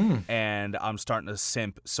 Terrific. And I'm starting to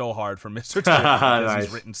simp so hard for Mr. Terrific because Nice.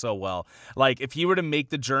 he's written so well. Like, if he were to make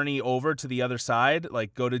the journey over to the other side,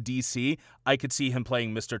 like go to DC, I could see him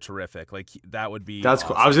playing Mr. Terrific. Like, that would be That's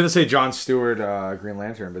awesome. cool. I was going to say Jon Stewart, Green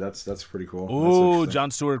Lantern, but that's pretty cool. Ooh, Jon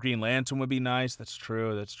Stewart, Green Lantern would be nice. That's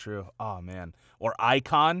true. Oh, man. Or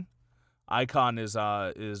Icon. Icon is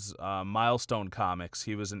Milestone Comics.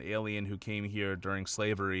 He was an alien who came here during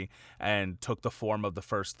slavery and took the form of the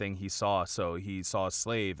first thing he saw. So he saw a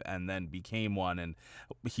slave and then became one, and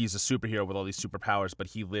he's a superhero with all these superpowers, but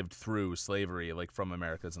he lived through slavery, like from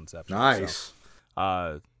America's inception. Nice.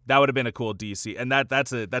 So, that would have been a cool DC, and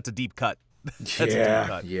that's a deep cut. That's a deep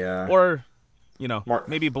cut. Yeah. Or,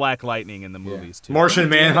 maybe Black Lightning in the movies too. Martian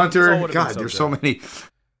Manhunter. Been God, so there's good. so many.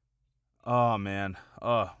 Oh man.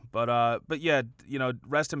 But yeah,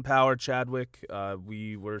 rest in power, Chadwick.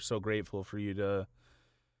 We were so grateful for you to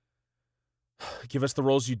give us the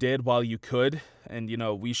roles you did while you could, and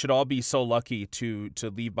we should all be so lucky to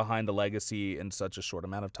leave behind a legacy in such a short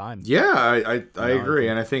amount of time. Yeah, I agree,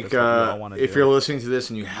 and I think that's what we all wanna if do. you're listening to this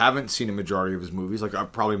and you haven't seen a majority of his movies, like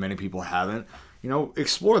probably many people haven't,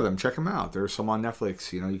 explore them, check them out. There's some on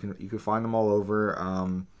Netflix. You can find them all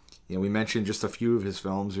over. We mentioned just a few of his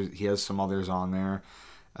films. He has some others on there.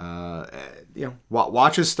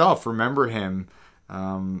 Watch his stuff. Remember him.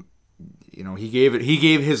 He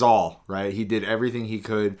gave his all, right? He did everything he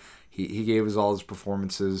could. He gave his all his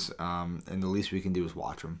performances. And the least we can do is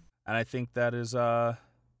watch him. And I think that is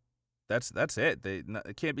that's it.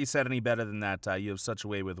 It can't be said any better than that. You have such a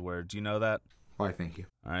way with words. You know that? Why, thank you.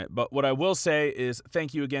 All right, but what I will say is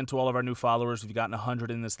thank you again to all of our new followers. We've gotten 100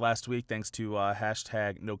 in this last week, thanks to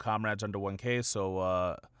hashtag No Comrades Under 1K.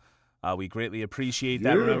 So we greatly appreciate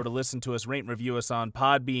that. Yeah. Remember to listen to us, rate and review us on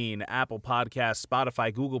Podbean, Apple Podcasts,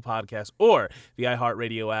 Spotify, Google Podcasts, or the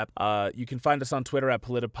iHeartRadio app. You can find us on Twitter at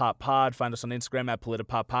PolitiPopPod. Find us on Instagram at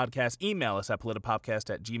PolitiPopPodcast. Email us at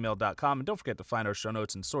politipopcast@gmail.com. And don't forget to find our show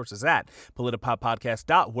notes and sources at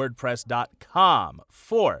politipoppodcast.wordpress.com.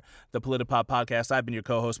 For the Politipop Podcast, I've been your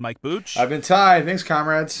co-host, Mike Booch. I've been Ty. Thanks,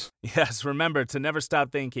 comrades. Yes, remember to never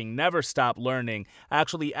stop thinking, never stop learning.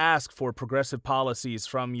 Actually ask for progressive policies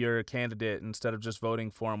from your candidate instead of just voting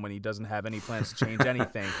for him when he doesn't have any plans to change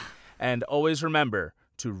anything. And always remember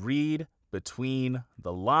to read between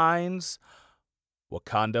the lines.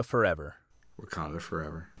 Wakanda forever. Wakanda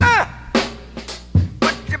forever.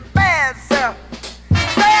 Put your bad self.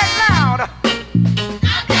 Say it loud.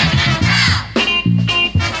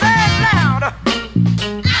 Say it loud.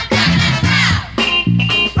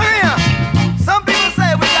 Look here. Some people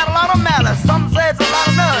say we got a lot of malice. Some say it's a lot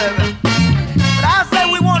of nerve. But I say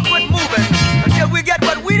we won't quit moving until we get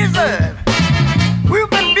what we deserve. We've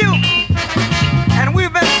been buked and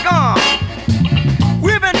we've been scorned.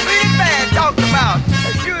 We've been treated bad, talked about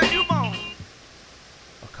as sure as you born.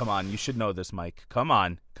 Oh, come on, you should know this, Mike. Come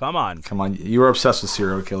on. Come on. You were obsessed with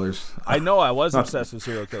serial killers. I know I was obsessed with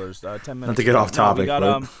serial killers. 10 minutes. Not to get off topic,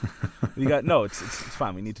 we got no. It's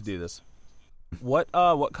fine. We need to do this. What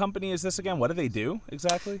company is this again? What do they do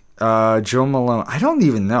exactly? Joe Malone. I don't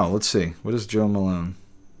even know. Let's see. What is Joe Malone?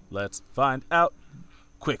 Let's find out.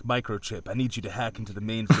 Quick, microchip. I need you to hack into the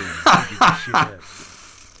mainframe.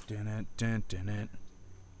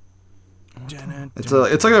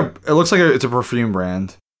 It looks like it's a perfume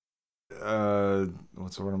brand.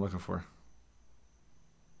 what's the word I'm looking for?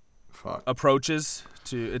 Fuck. Approaches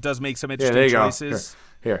to it does make some Yeah, interesting there you choices.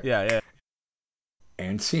 go. Here. Yeah.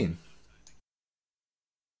 And scene.